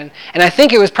resurrection, and I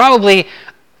think it was probably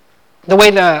the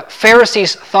way the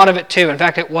Pharisees thought of it too. In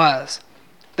fact, it was.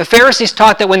 The Pharisees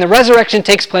taught that when the resurrection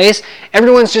takes place,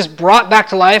 everyone's just brought back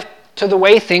to life to the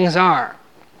way things are.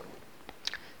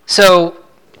 So,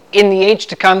 in the age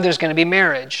to come, there's going to be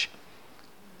marriage.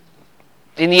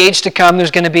 In the age to come,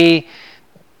 there's going to be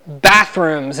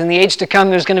bathrooms. In the age to come,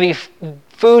 there's going to be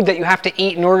food that you have to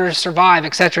eat in order to survive,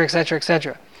 etc., etc.,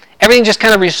 etc. Everything just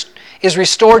kind of is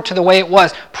restored to the way it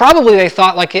was. Probably they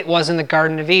thought like it was in the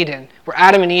Garden of Eden, where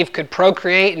Adam and Eve could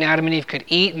procreate and Adam and Eve could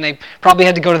eat, and they probably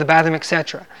had to go to the bathroom,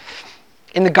 etc.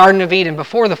 In the Garden of Eden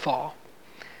before the fall.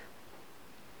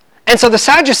 And so the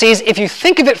Sadducees, if you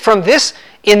think of it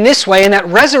in this way, and that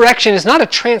resurrection is not a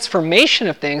transformation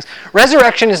of things,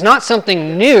 resurrection is not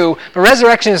something new, but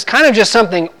resurrection is kind of just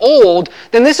something old,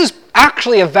 then this is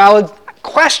actually a valid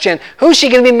question. Who's she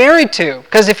going to be married to?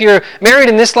 Because if you're married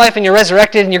in this life and you're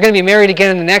resurrected and you're going to be married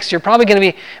again in the next, you're probably going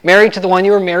to be married to the one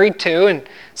you were married to. And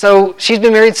so she's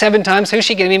been married 7 times. Who's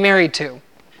she going to be married to?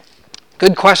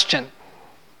 Good question.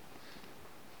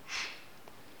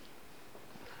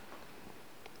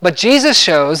 But Jesus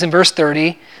shows in verse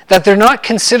 30 that they're not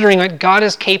considering what God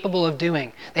is capable of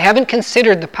doing. They haven't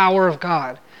considered the power of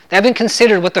God. They haven't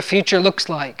considered what the future looks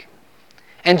like.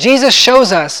 And Jesus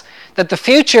shows us that the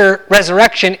future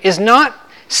resurrection is not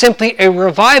simply a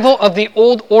revival of the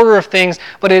old order of things,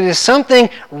 but it is something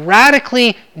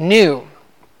radically new.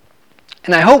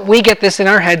 And I hope we get this in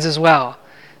our heads as well,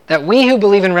 that we who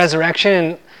believe in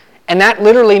resurrection, and that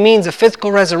literally means a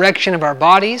physical resurrection of our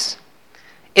bodies,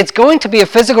 it's going to be a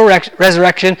physical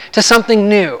resurrection to something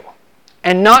new,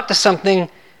 and not to something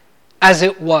as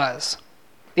it was.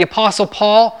 The Apostle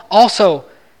Paul also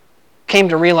came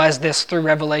to realize this through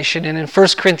Revelation. And in 1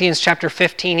 Corinthians chapter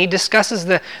 15, he discusses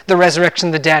the resurrection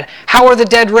of the dead. How are the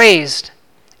dead raised?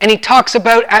 And he talks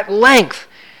about at length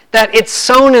that it's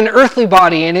sown an earthly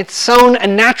body and it's sown a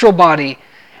natural body,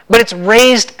 but it's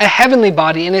raised a heavenly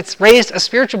body and it's raised a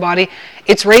spiritual body.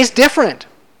 It's raised different.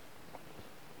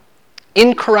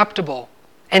 incorruptible,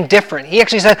 and different. He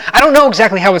actually said, I don't know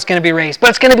exactly how it's going to be raised, but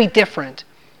it's going to be different.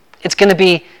 It's going to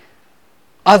be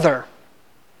other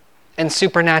and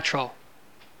supernatural.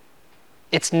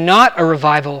 It's not a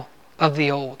revival of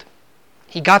the old.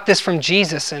 He got this from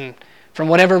Jesus and from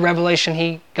whatever revelation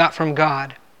he got from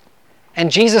God. And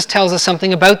Jesus tells us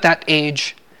something about that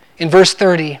age. In verse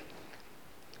 30,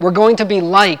 we're going to be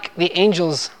like the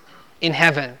angels in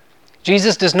heaven.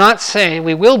 Jesus does not say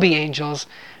we will be angels.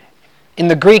 In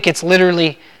the Greek, it's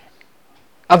literally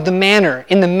in the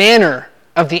manner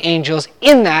of the angels,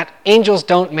 in that angels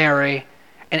don't marry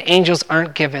and angels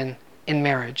aren't given in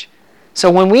marriage. So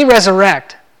when we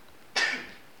resurrect,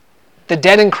 the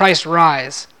dead in Christ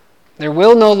rise, there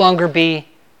will no longer be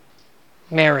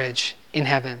marriage in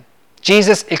heaven.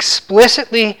 Jesus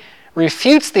explicitly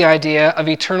refutes the idea of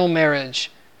eternal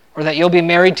marriage, or that you'll be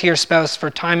married to your spouse for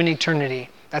time and eternity.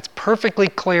 That's perfectly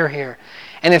clear here.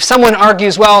 And if someone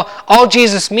argues, well, all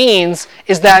Jesus means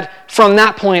is that from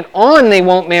that point on they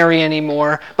won't marry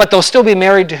anymore, but they'll still be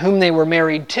married to whom they were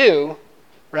married to,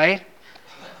 right?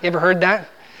 You ever heard that?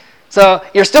 So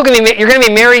you're going to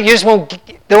be married,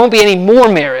 there won't be any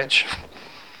more marriage.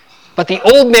 But the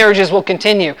old marriages will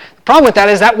continue. The problem with that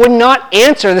is that would not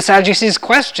answer the Sadducees'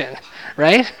 question,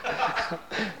 right?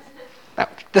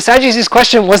 The Sadducees'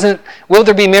 question wasn't, will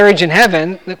there be marriage in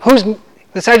heaven?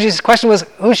 The Sadducees' question was,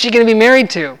 who's she going to be married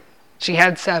to? She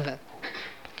had 7.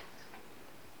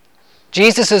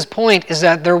 Jesus' point is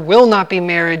that there will not be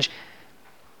marriage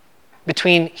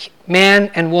between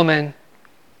man and woman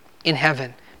in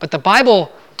heaven. But the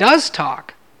Bible does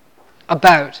talk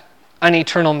about an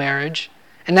eternal marriage,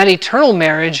 and that eternal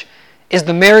marriage is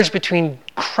the marriage between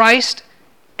Christ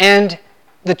and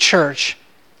the church,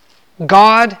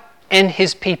 God and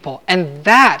his people. And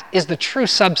that is the true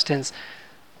substance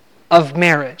of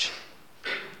marriage.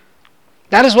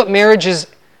 That is what marriage is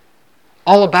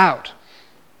all about.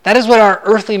 That is what our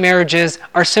earthly marriages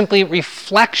are simply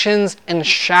reflections and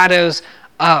shadows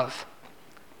of.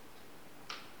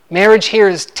 Marriage here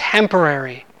is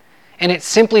temporary, and it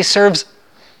simply serves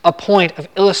a point of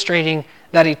illustrating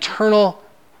that eternal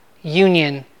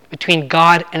union between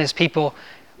God and his people,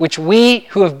 which we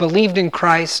who have believed in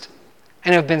Christ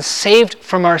and have been saved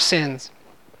from our sins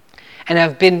and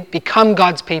have become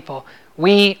God's people,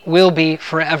 we will be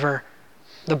forever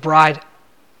the bride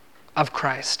of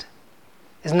Christ.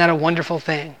 Isn't that a wonderful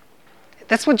thing?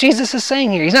 That's what Jesus is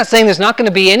saying here. He's not saying there's not going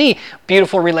to be any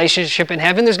beautiful relationship in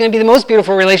heaven. There's going to be the most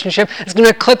beautiful relationship. It's going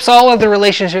to eclipse all other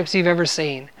relationships you've ever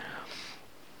seen.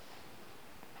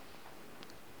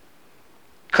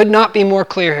 Could not be more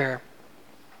clear here.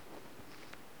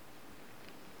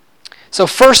 So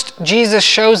first, Jesus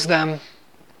shows them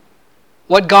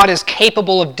what God is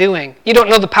capable of doing. You don't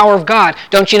know the power of God.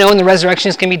 Don't you know in the resurrection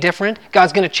it's going to be different?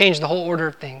 God's going to change the whole order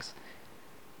of things.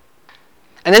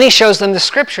 And then he shows them the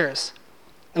scriptures.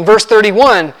 In verse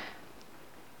 31,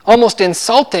 almost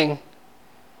insulting,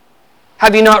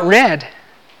 have you not read?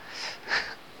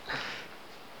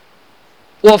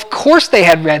 Well, of course they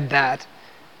had read that.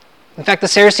 In fact, the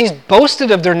Pharisees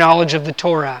boasted of their knowledge of the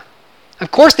Torah. Of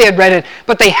course they had read it,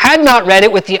 but they had not read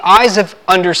it with the eyes of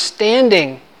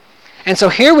understanding. And so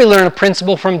here we learn a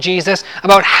principle from Jesus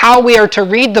about how we are to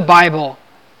read the Bible.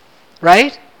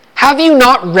 Right? Have you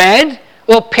not read?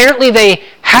 Well, apparently they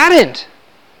hadn't.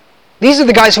 These are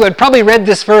the guys who had probably read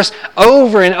this verse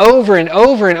over and over and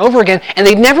over and over again, and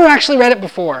they'd never actually read it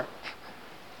before.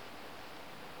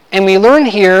 And we learn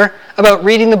here about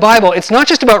reading the Bible. It's not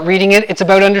just about reading it, it's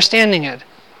about understanding it.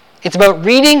 It's about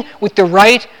reading with the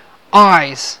right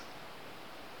eyes.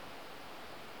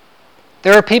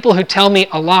 There are people who tell me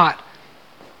a lot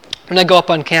when I go up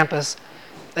on campus.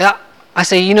 I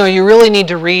say, you really need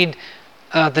to read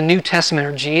the New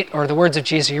Testament or the words of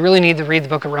Jesus. You really need to read the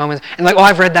book of Romans. And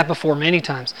I've read that before many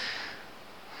times.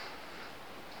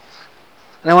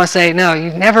 And I want to say, no,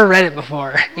 you've never read it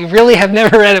before. You really have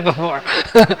never read it before.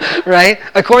 Right?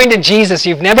 According to Jesus,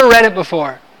 you've never read it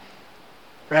before.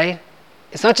 Right?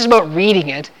 It's not just about reading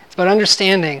it. It's about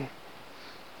understanding.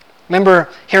 Remember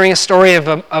hearing a story of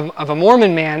a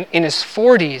Mormon man in his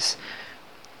 40s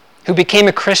who became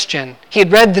a Christian. He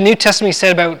had read the New Testament, he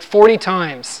said, about 40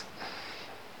 times.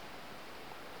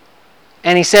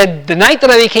 And he said, the night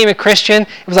that I became a Christian,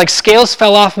 it was like scales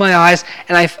fell off my eyes,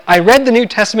 and I read the New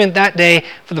Testament that day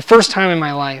for the first time in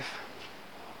my life.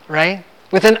 Right?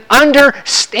 With an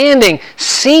understanding,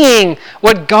 seeing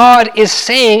what God is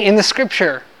saying in the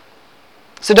Scripture.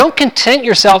 So don't content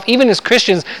yourself, even as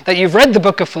Christians, that you've read the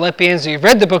book of Philippians, or you've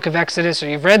read the book of Exodus, or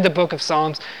you've read the book of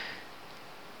Psalms.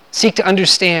 Seek to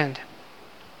understand.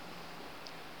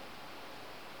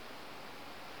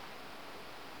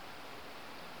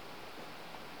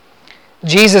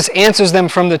 Jesus answers them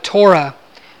from the Torah,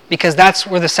 because that's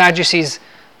where the Sadducees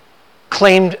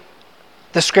claimed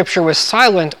the scripture was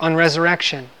silent on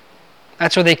resurrection.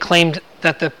 That's where they claimed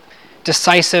that the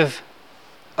decisive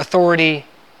authority,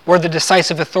 where the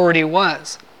decisive authority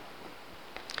was.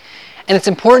 And it's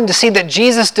important to see that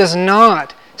Jesus does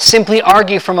not simply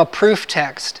argue from a proof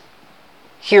text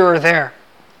here or there.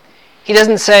 He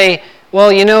doesn't say,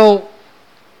 well, you know,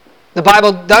 the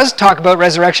Bible does talk about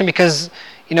resurrection because,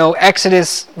 you know,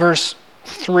 Exodus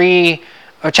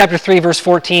chapter 3, verse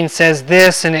 14 says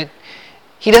this, and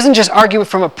he doesn't just argue it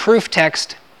from a proof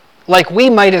text like we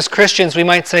might as Christians. We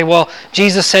might say, well,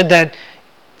 Jesus said that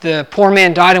the poor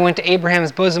man died and went to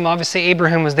Abraham's bosom. Obviously,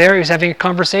 Abraham was there. He was having a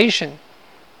conversation.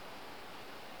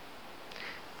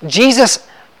 Jesus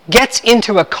gets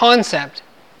into a concept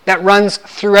that runs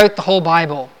throughout the whole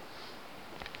Bible.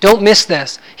 Don't miss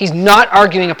this. He's not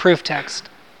arguing a proof text.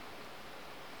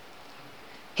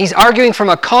 He's arguing from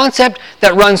a concept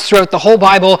that runs throughout the whole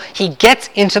Bible. He gets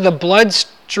into the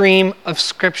bloodstream of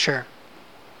Scripture.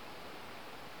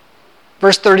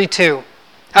 Verse 32.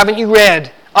 Haven't you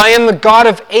read? I am the God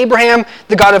of Abraham,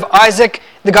 the God of Isaac,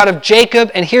 the God of Jacob.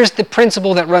 And here's the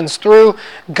principle that runs through.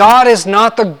 God is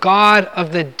not the God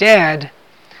of the dead,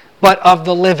 but of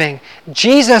the living.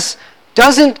 Jesus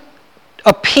doesn't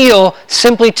appeal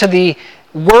simply to the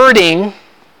wording,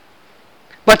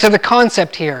 but to the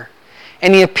concept here.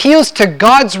 And he appeals to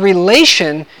God's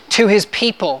relation to his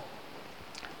people.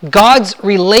 God's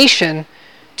relation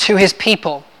to his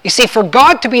people. You see, for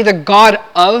God to be the God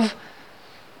of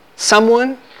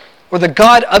someone, or the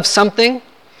God of something,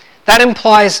 that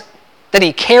implies that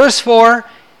he cares for,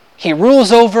 he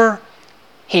rules over,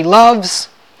 he loves.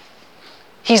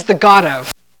 He's the God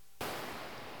of.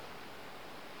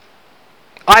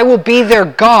 I will be their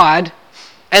God,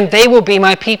 and they will be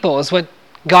my people, is what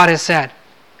God has said.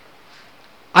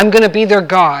 I'm going to be their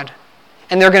God,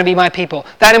 and they're going to be my people.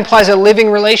 That implies a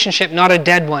living relationship, not a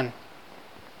dead one.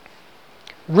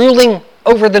 Ruling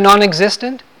over the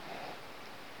non-existent,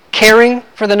 caring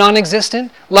for the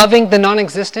non-existent, loving the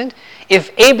non-existent.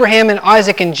 If Abraham and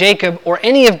Isaac and Jacob, or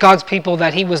any of God's people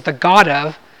that he was the God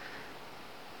of,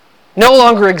 no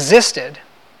longer existed,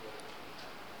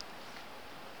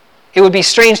 it would be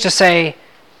strange to say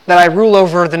that I rule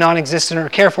over the non-existent or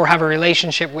care for, have a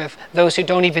relationship with those who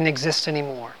don't even exist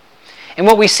anymore. And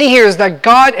what we see here is that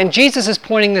God, and Jesus is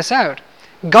pointing this out,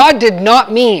 God did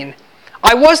not mean,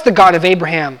 I was the God of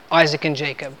Abraham, Isaac, and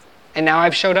Jacob, and now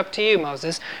I've showed up to you,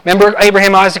 Moses. Remember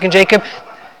Abraham, Isaac, and Jacob?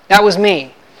 That was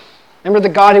me. Remember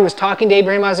the God who was talking to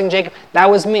Abraham, Isaac, and Jacob? That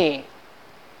was me.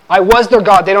 I was their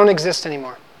God. They don't exist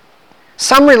anymore.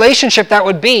 Some relationship that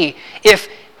would be, if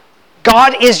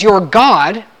God is your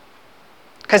God,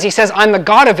 because he says, I'm the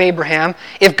God of Abraham.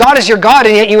 If God is your God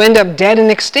and yet you end up dead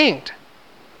and extinct,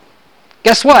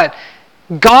 guess what?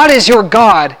 God is your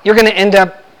God. You're going to end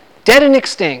up dead and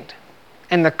extinct.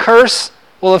 And the curse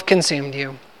will have consumed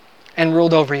you and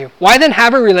ruled over you. Why then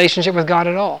have a relationship with God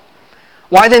at all?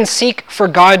 Why then seek for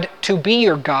God to be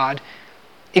your God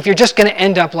if you're just going to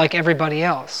end up like everybody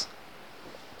else?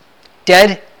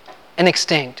 Dead and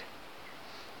extinct.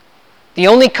 The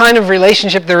only kind of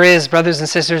relationship there is, brothers and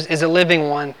sisters, is a living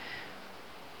one.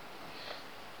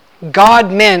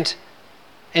 God meant,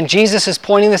 and Jesus is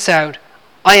pointing this out,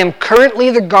 I am currently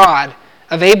the God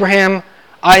of Abraham,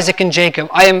 Isaac, and Jacob.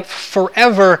 I am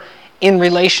forever in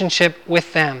relationship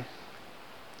with them.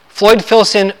 Floyd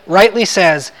Filson rightly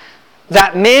says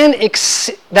that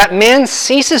man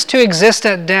ceases to exist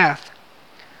at death,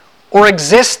 or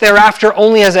exists thereafter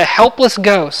only as a helpless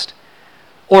ghost,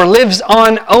 or lives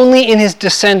on only in his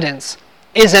descendants,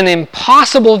 is an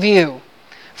impossible view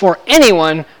for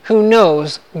anyone who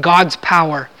knows God's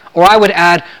power. Or I would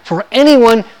add, for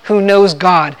anyone who knows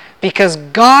God. Because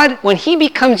God, when he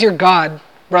becomes your God,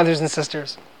 brothers and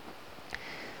sisters,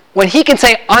 when he can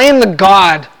say, I am the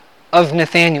God of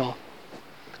Nathaniel,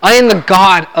 I am the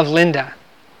God of Linda,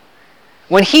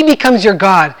 when he becomes your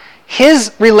God,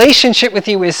 his relationship with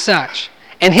you is such,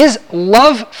 and his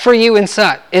love for you is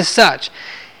such,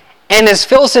 and as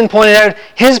Filson pointed out,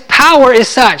 his power is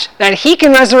such that he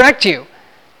can resurrect you,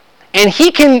 and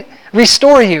he can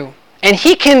restore you, and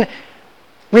he can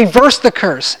reverse the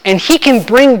curse, and he can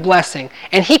bring blessing,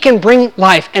 and he can bring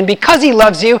life. And because he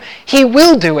loves you, he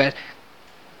will do it.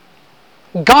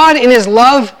 God, in his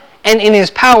love and in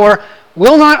his power,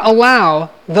 will not allow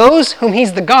those whom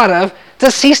he's the God of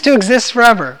to cease to exist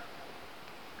forever.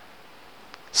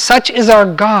 Such is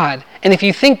our God. And if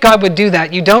you think God would do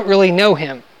that, you don't really know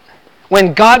him.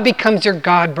 When God becomes your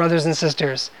God, brothers and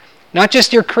sisters, not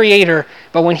just your creator,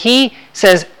 but when he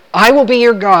says, I will be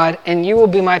your God and you will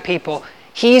be my people,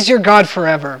 he's your God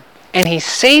forever. and he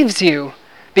saves you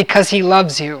because he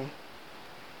loves you.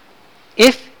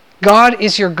 If God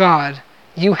is your God,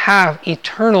 you have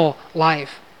eternal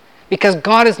life, because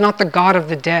God is not the God of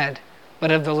the dead,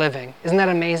 but of the living. Isn't that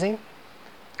amazing?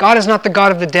 God is not the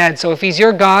God of the dead, so if he's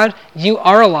your God, you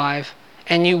are alive,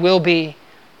 and you will be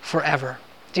forever.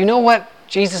 Do you know what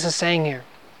Jesus is saying here?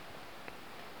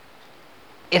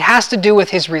 It has to do with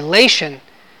his relation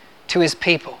to his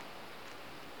people.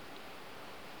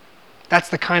 That's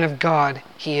the kind of God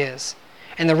he is.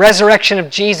 And the resurrection of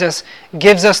Jesus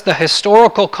gives us the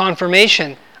historical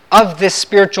confirmation of this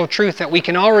spiritual truth that we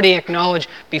can already acknowledge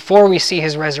before we see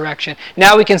his resurrection.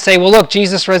 Now we can say, well, look,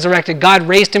 Jesus resurrected. God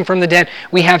raised him from the dead.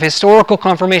 We have historical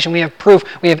confirmation. We have proof.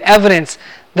 We have evidence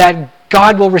that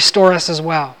God will restore us as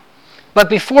well. But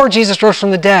before Jesus rose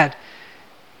from the dead,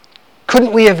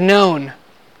 couldn't we have known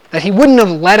that he wouldn't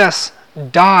have let us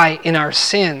die in our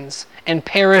sins and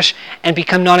perish and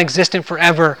become non-existent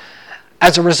forever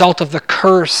as a result of the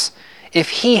curse if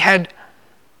he had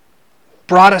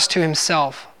brought us to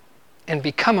himself and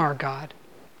become our God?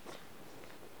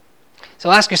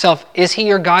 So ask yourself, is he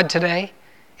your God today?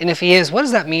 And if he is, what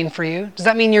does that mean for you? Does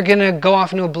that mean you're going to go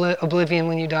off into oblivion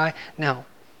when you die? No.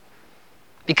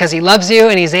 Because he loves you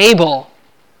and he's able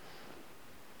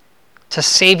to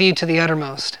save you to the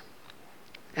uttermost.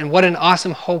 And what an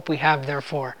awesome hope we have,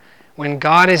 therefore. When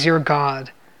God is your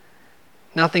God,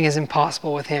 nothing is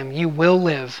impossible with him. You will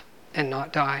live and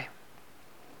not die.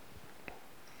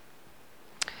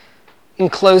 In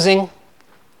closing,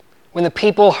 when the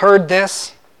people heard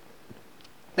this,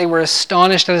 they were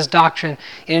astonished at his doctrine.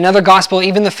 In another gospel,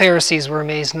 even the Pharisees were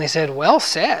amazed, and they said, "Well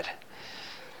said.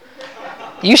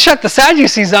 You shut the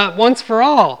Sadducees up once for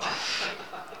all."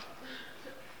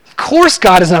 Of course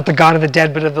God is not the God of the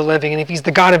dead, but of the living. And if he's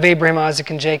the God of Abraham,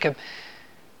 Isaac, and Jacob,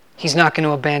 he's not going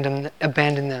to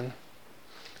abandon them.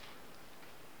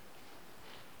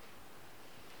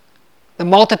 The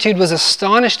multitude was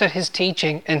astonished at his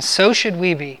teaching, and so should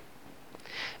we be.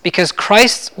 Because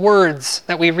Christ's words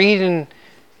that we read in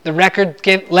the record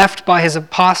left by his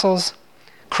apostles,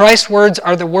 Christ's words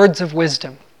are the words of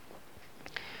wisdom.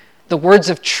 The words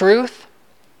of truth,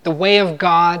 the way of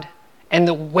God, and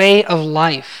the way of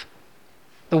life.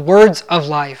 The words of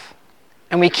life.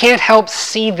 And we can't help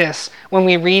see this when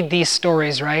we read these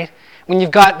stories, right? When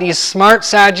you've got these smart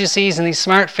Sadducees and these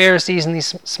smart Pharisees and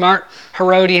these smart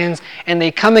Herodians, and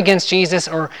they come against Jesus,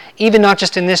 or even not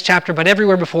just in this chapter, but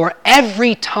everywhere before,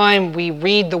 every time we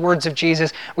read the words of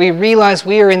Jesus, we realize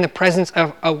we are in the presence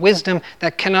of a wisdom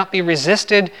that cannot be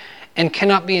resisted and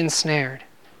cannot be ensnared.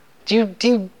 Do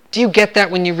you get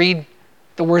that when you read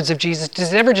the words of Jesus?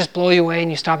 Does it ever just blow you away and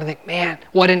you stop and think, man,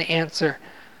 what an answer?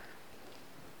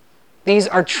 These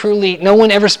are truly, no one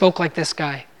ever spoke like this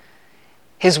guy.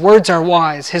 His words are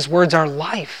wise. His words are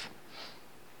life.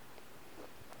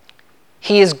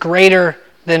 He is greater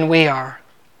than we are.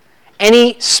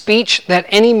 Any speech that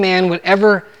any man would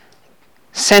ever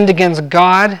send against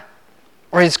God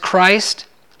or his Christ,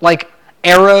 like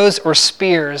arrows or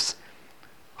spears,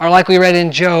 are like we read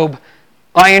in Job,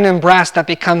 iron and brass that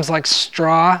becomes like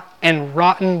straw and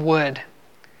rotten wood.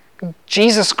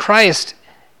 Jesus Christ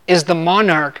is the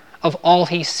monarch of all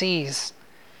he sees.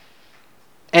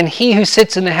 And he who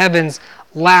sits in the heavens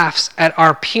laughs at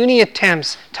our puny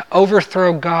attempts to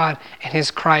overthrow God and his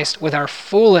Christ with our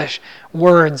foolish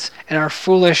words and our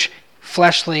foolish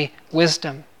fleshly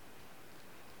wisdom.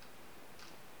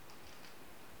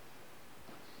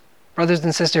 Brothers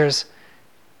and sisters,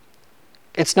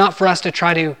 it's not for us to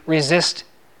try to resist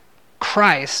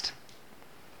Christ,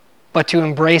 but to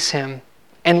embrace him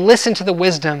and listen to the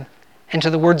wisdom and to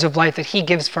the words of life that he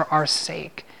gives for our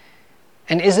sake.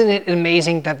 And isn't it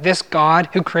amazing that this God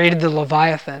who created the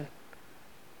Leviathan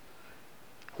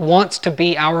wants to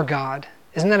be our God?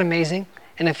 Isn't that amazing?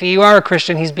 And if you are a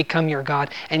Christian, he's become your God,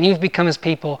 and you've become his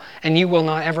people, and you will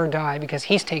not ever die because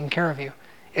he's taken care of you.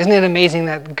 Isn't it amazing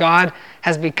that God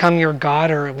has become your God,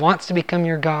 or wants to become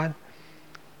your God?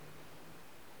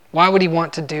 Why would he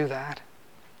want to do that?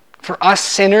 For us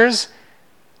sinners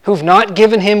who've not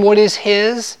given him what is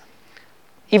his,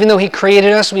 even though he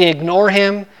created us, we ignore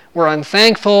him, we're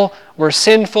unthankful, we're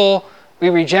sinful, we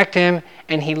reject him,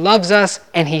 and he loves us,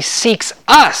 and he seeks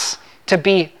us to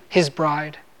be his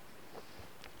bride.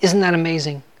 Isn't that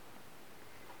amazing?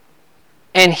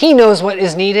 And he knows what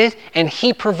is needed, and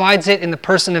he provides it in the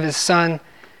person of his Son,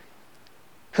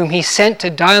 whom he sent to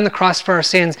die on the cross for our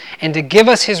sins and to give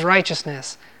us his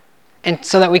righteousness, and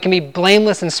so that we can be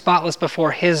blameless and spotless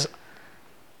before his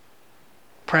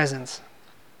presence.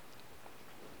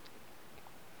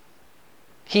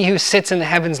 He who sits in the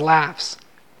heavens laughs.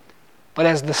 But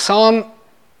as the psalm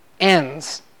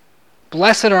ends,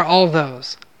 Blessed are all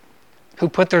those who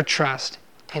put their trust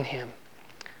in him.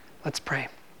 Let's pray.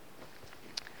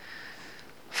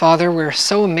 Father, we're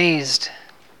so amazed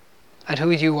at who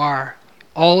you are.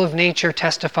 All of nature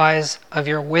testifies of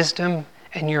your wisdom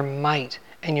and your might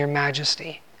and your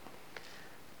majesty.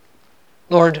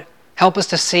 Lord, help us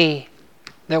to see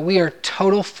that we are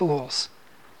total fools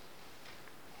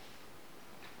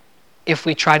if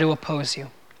we try to oppose you.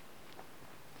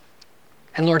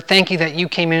 And Lord, thank you that you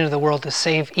came into the world to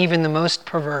save even the most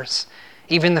perverse,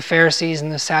 even the Pharisees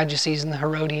and the Sadducees and the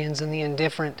Herodians and the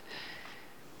indifferent,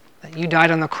 that you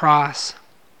died on the cross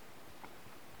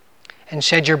and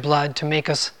shed your blood to make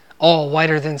us all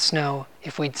whiter than snow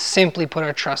if we'd simply put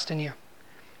our trust in you.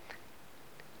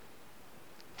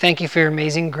 Thank you for your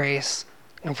amazing grace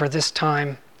and for this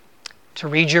time to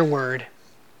read your word.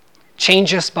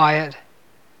 Change us by it.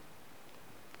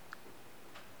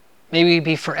 May we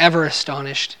be forever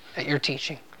astonished at your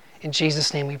teaching. In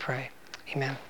Jesus' name we pray. Amen.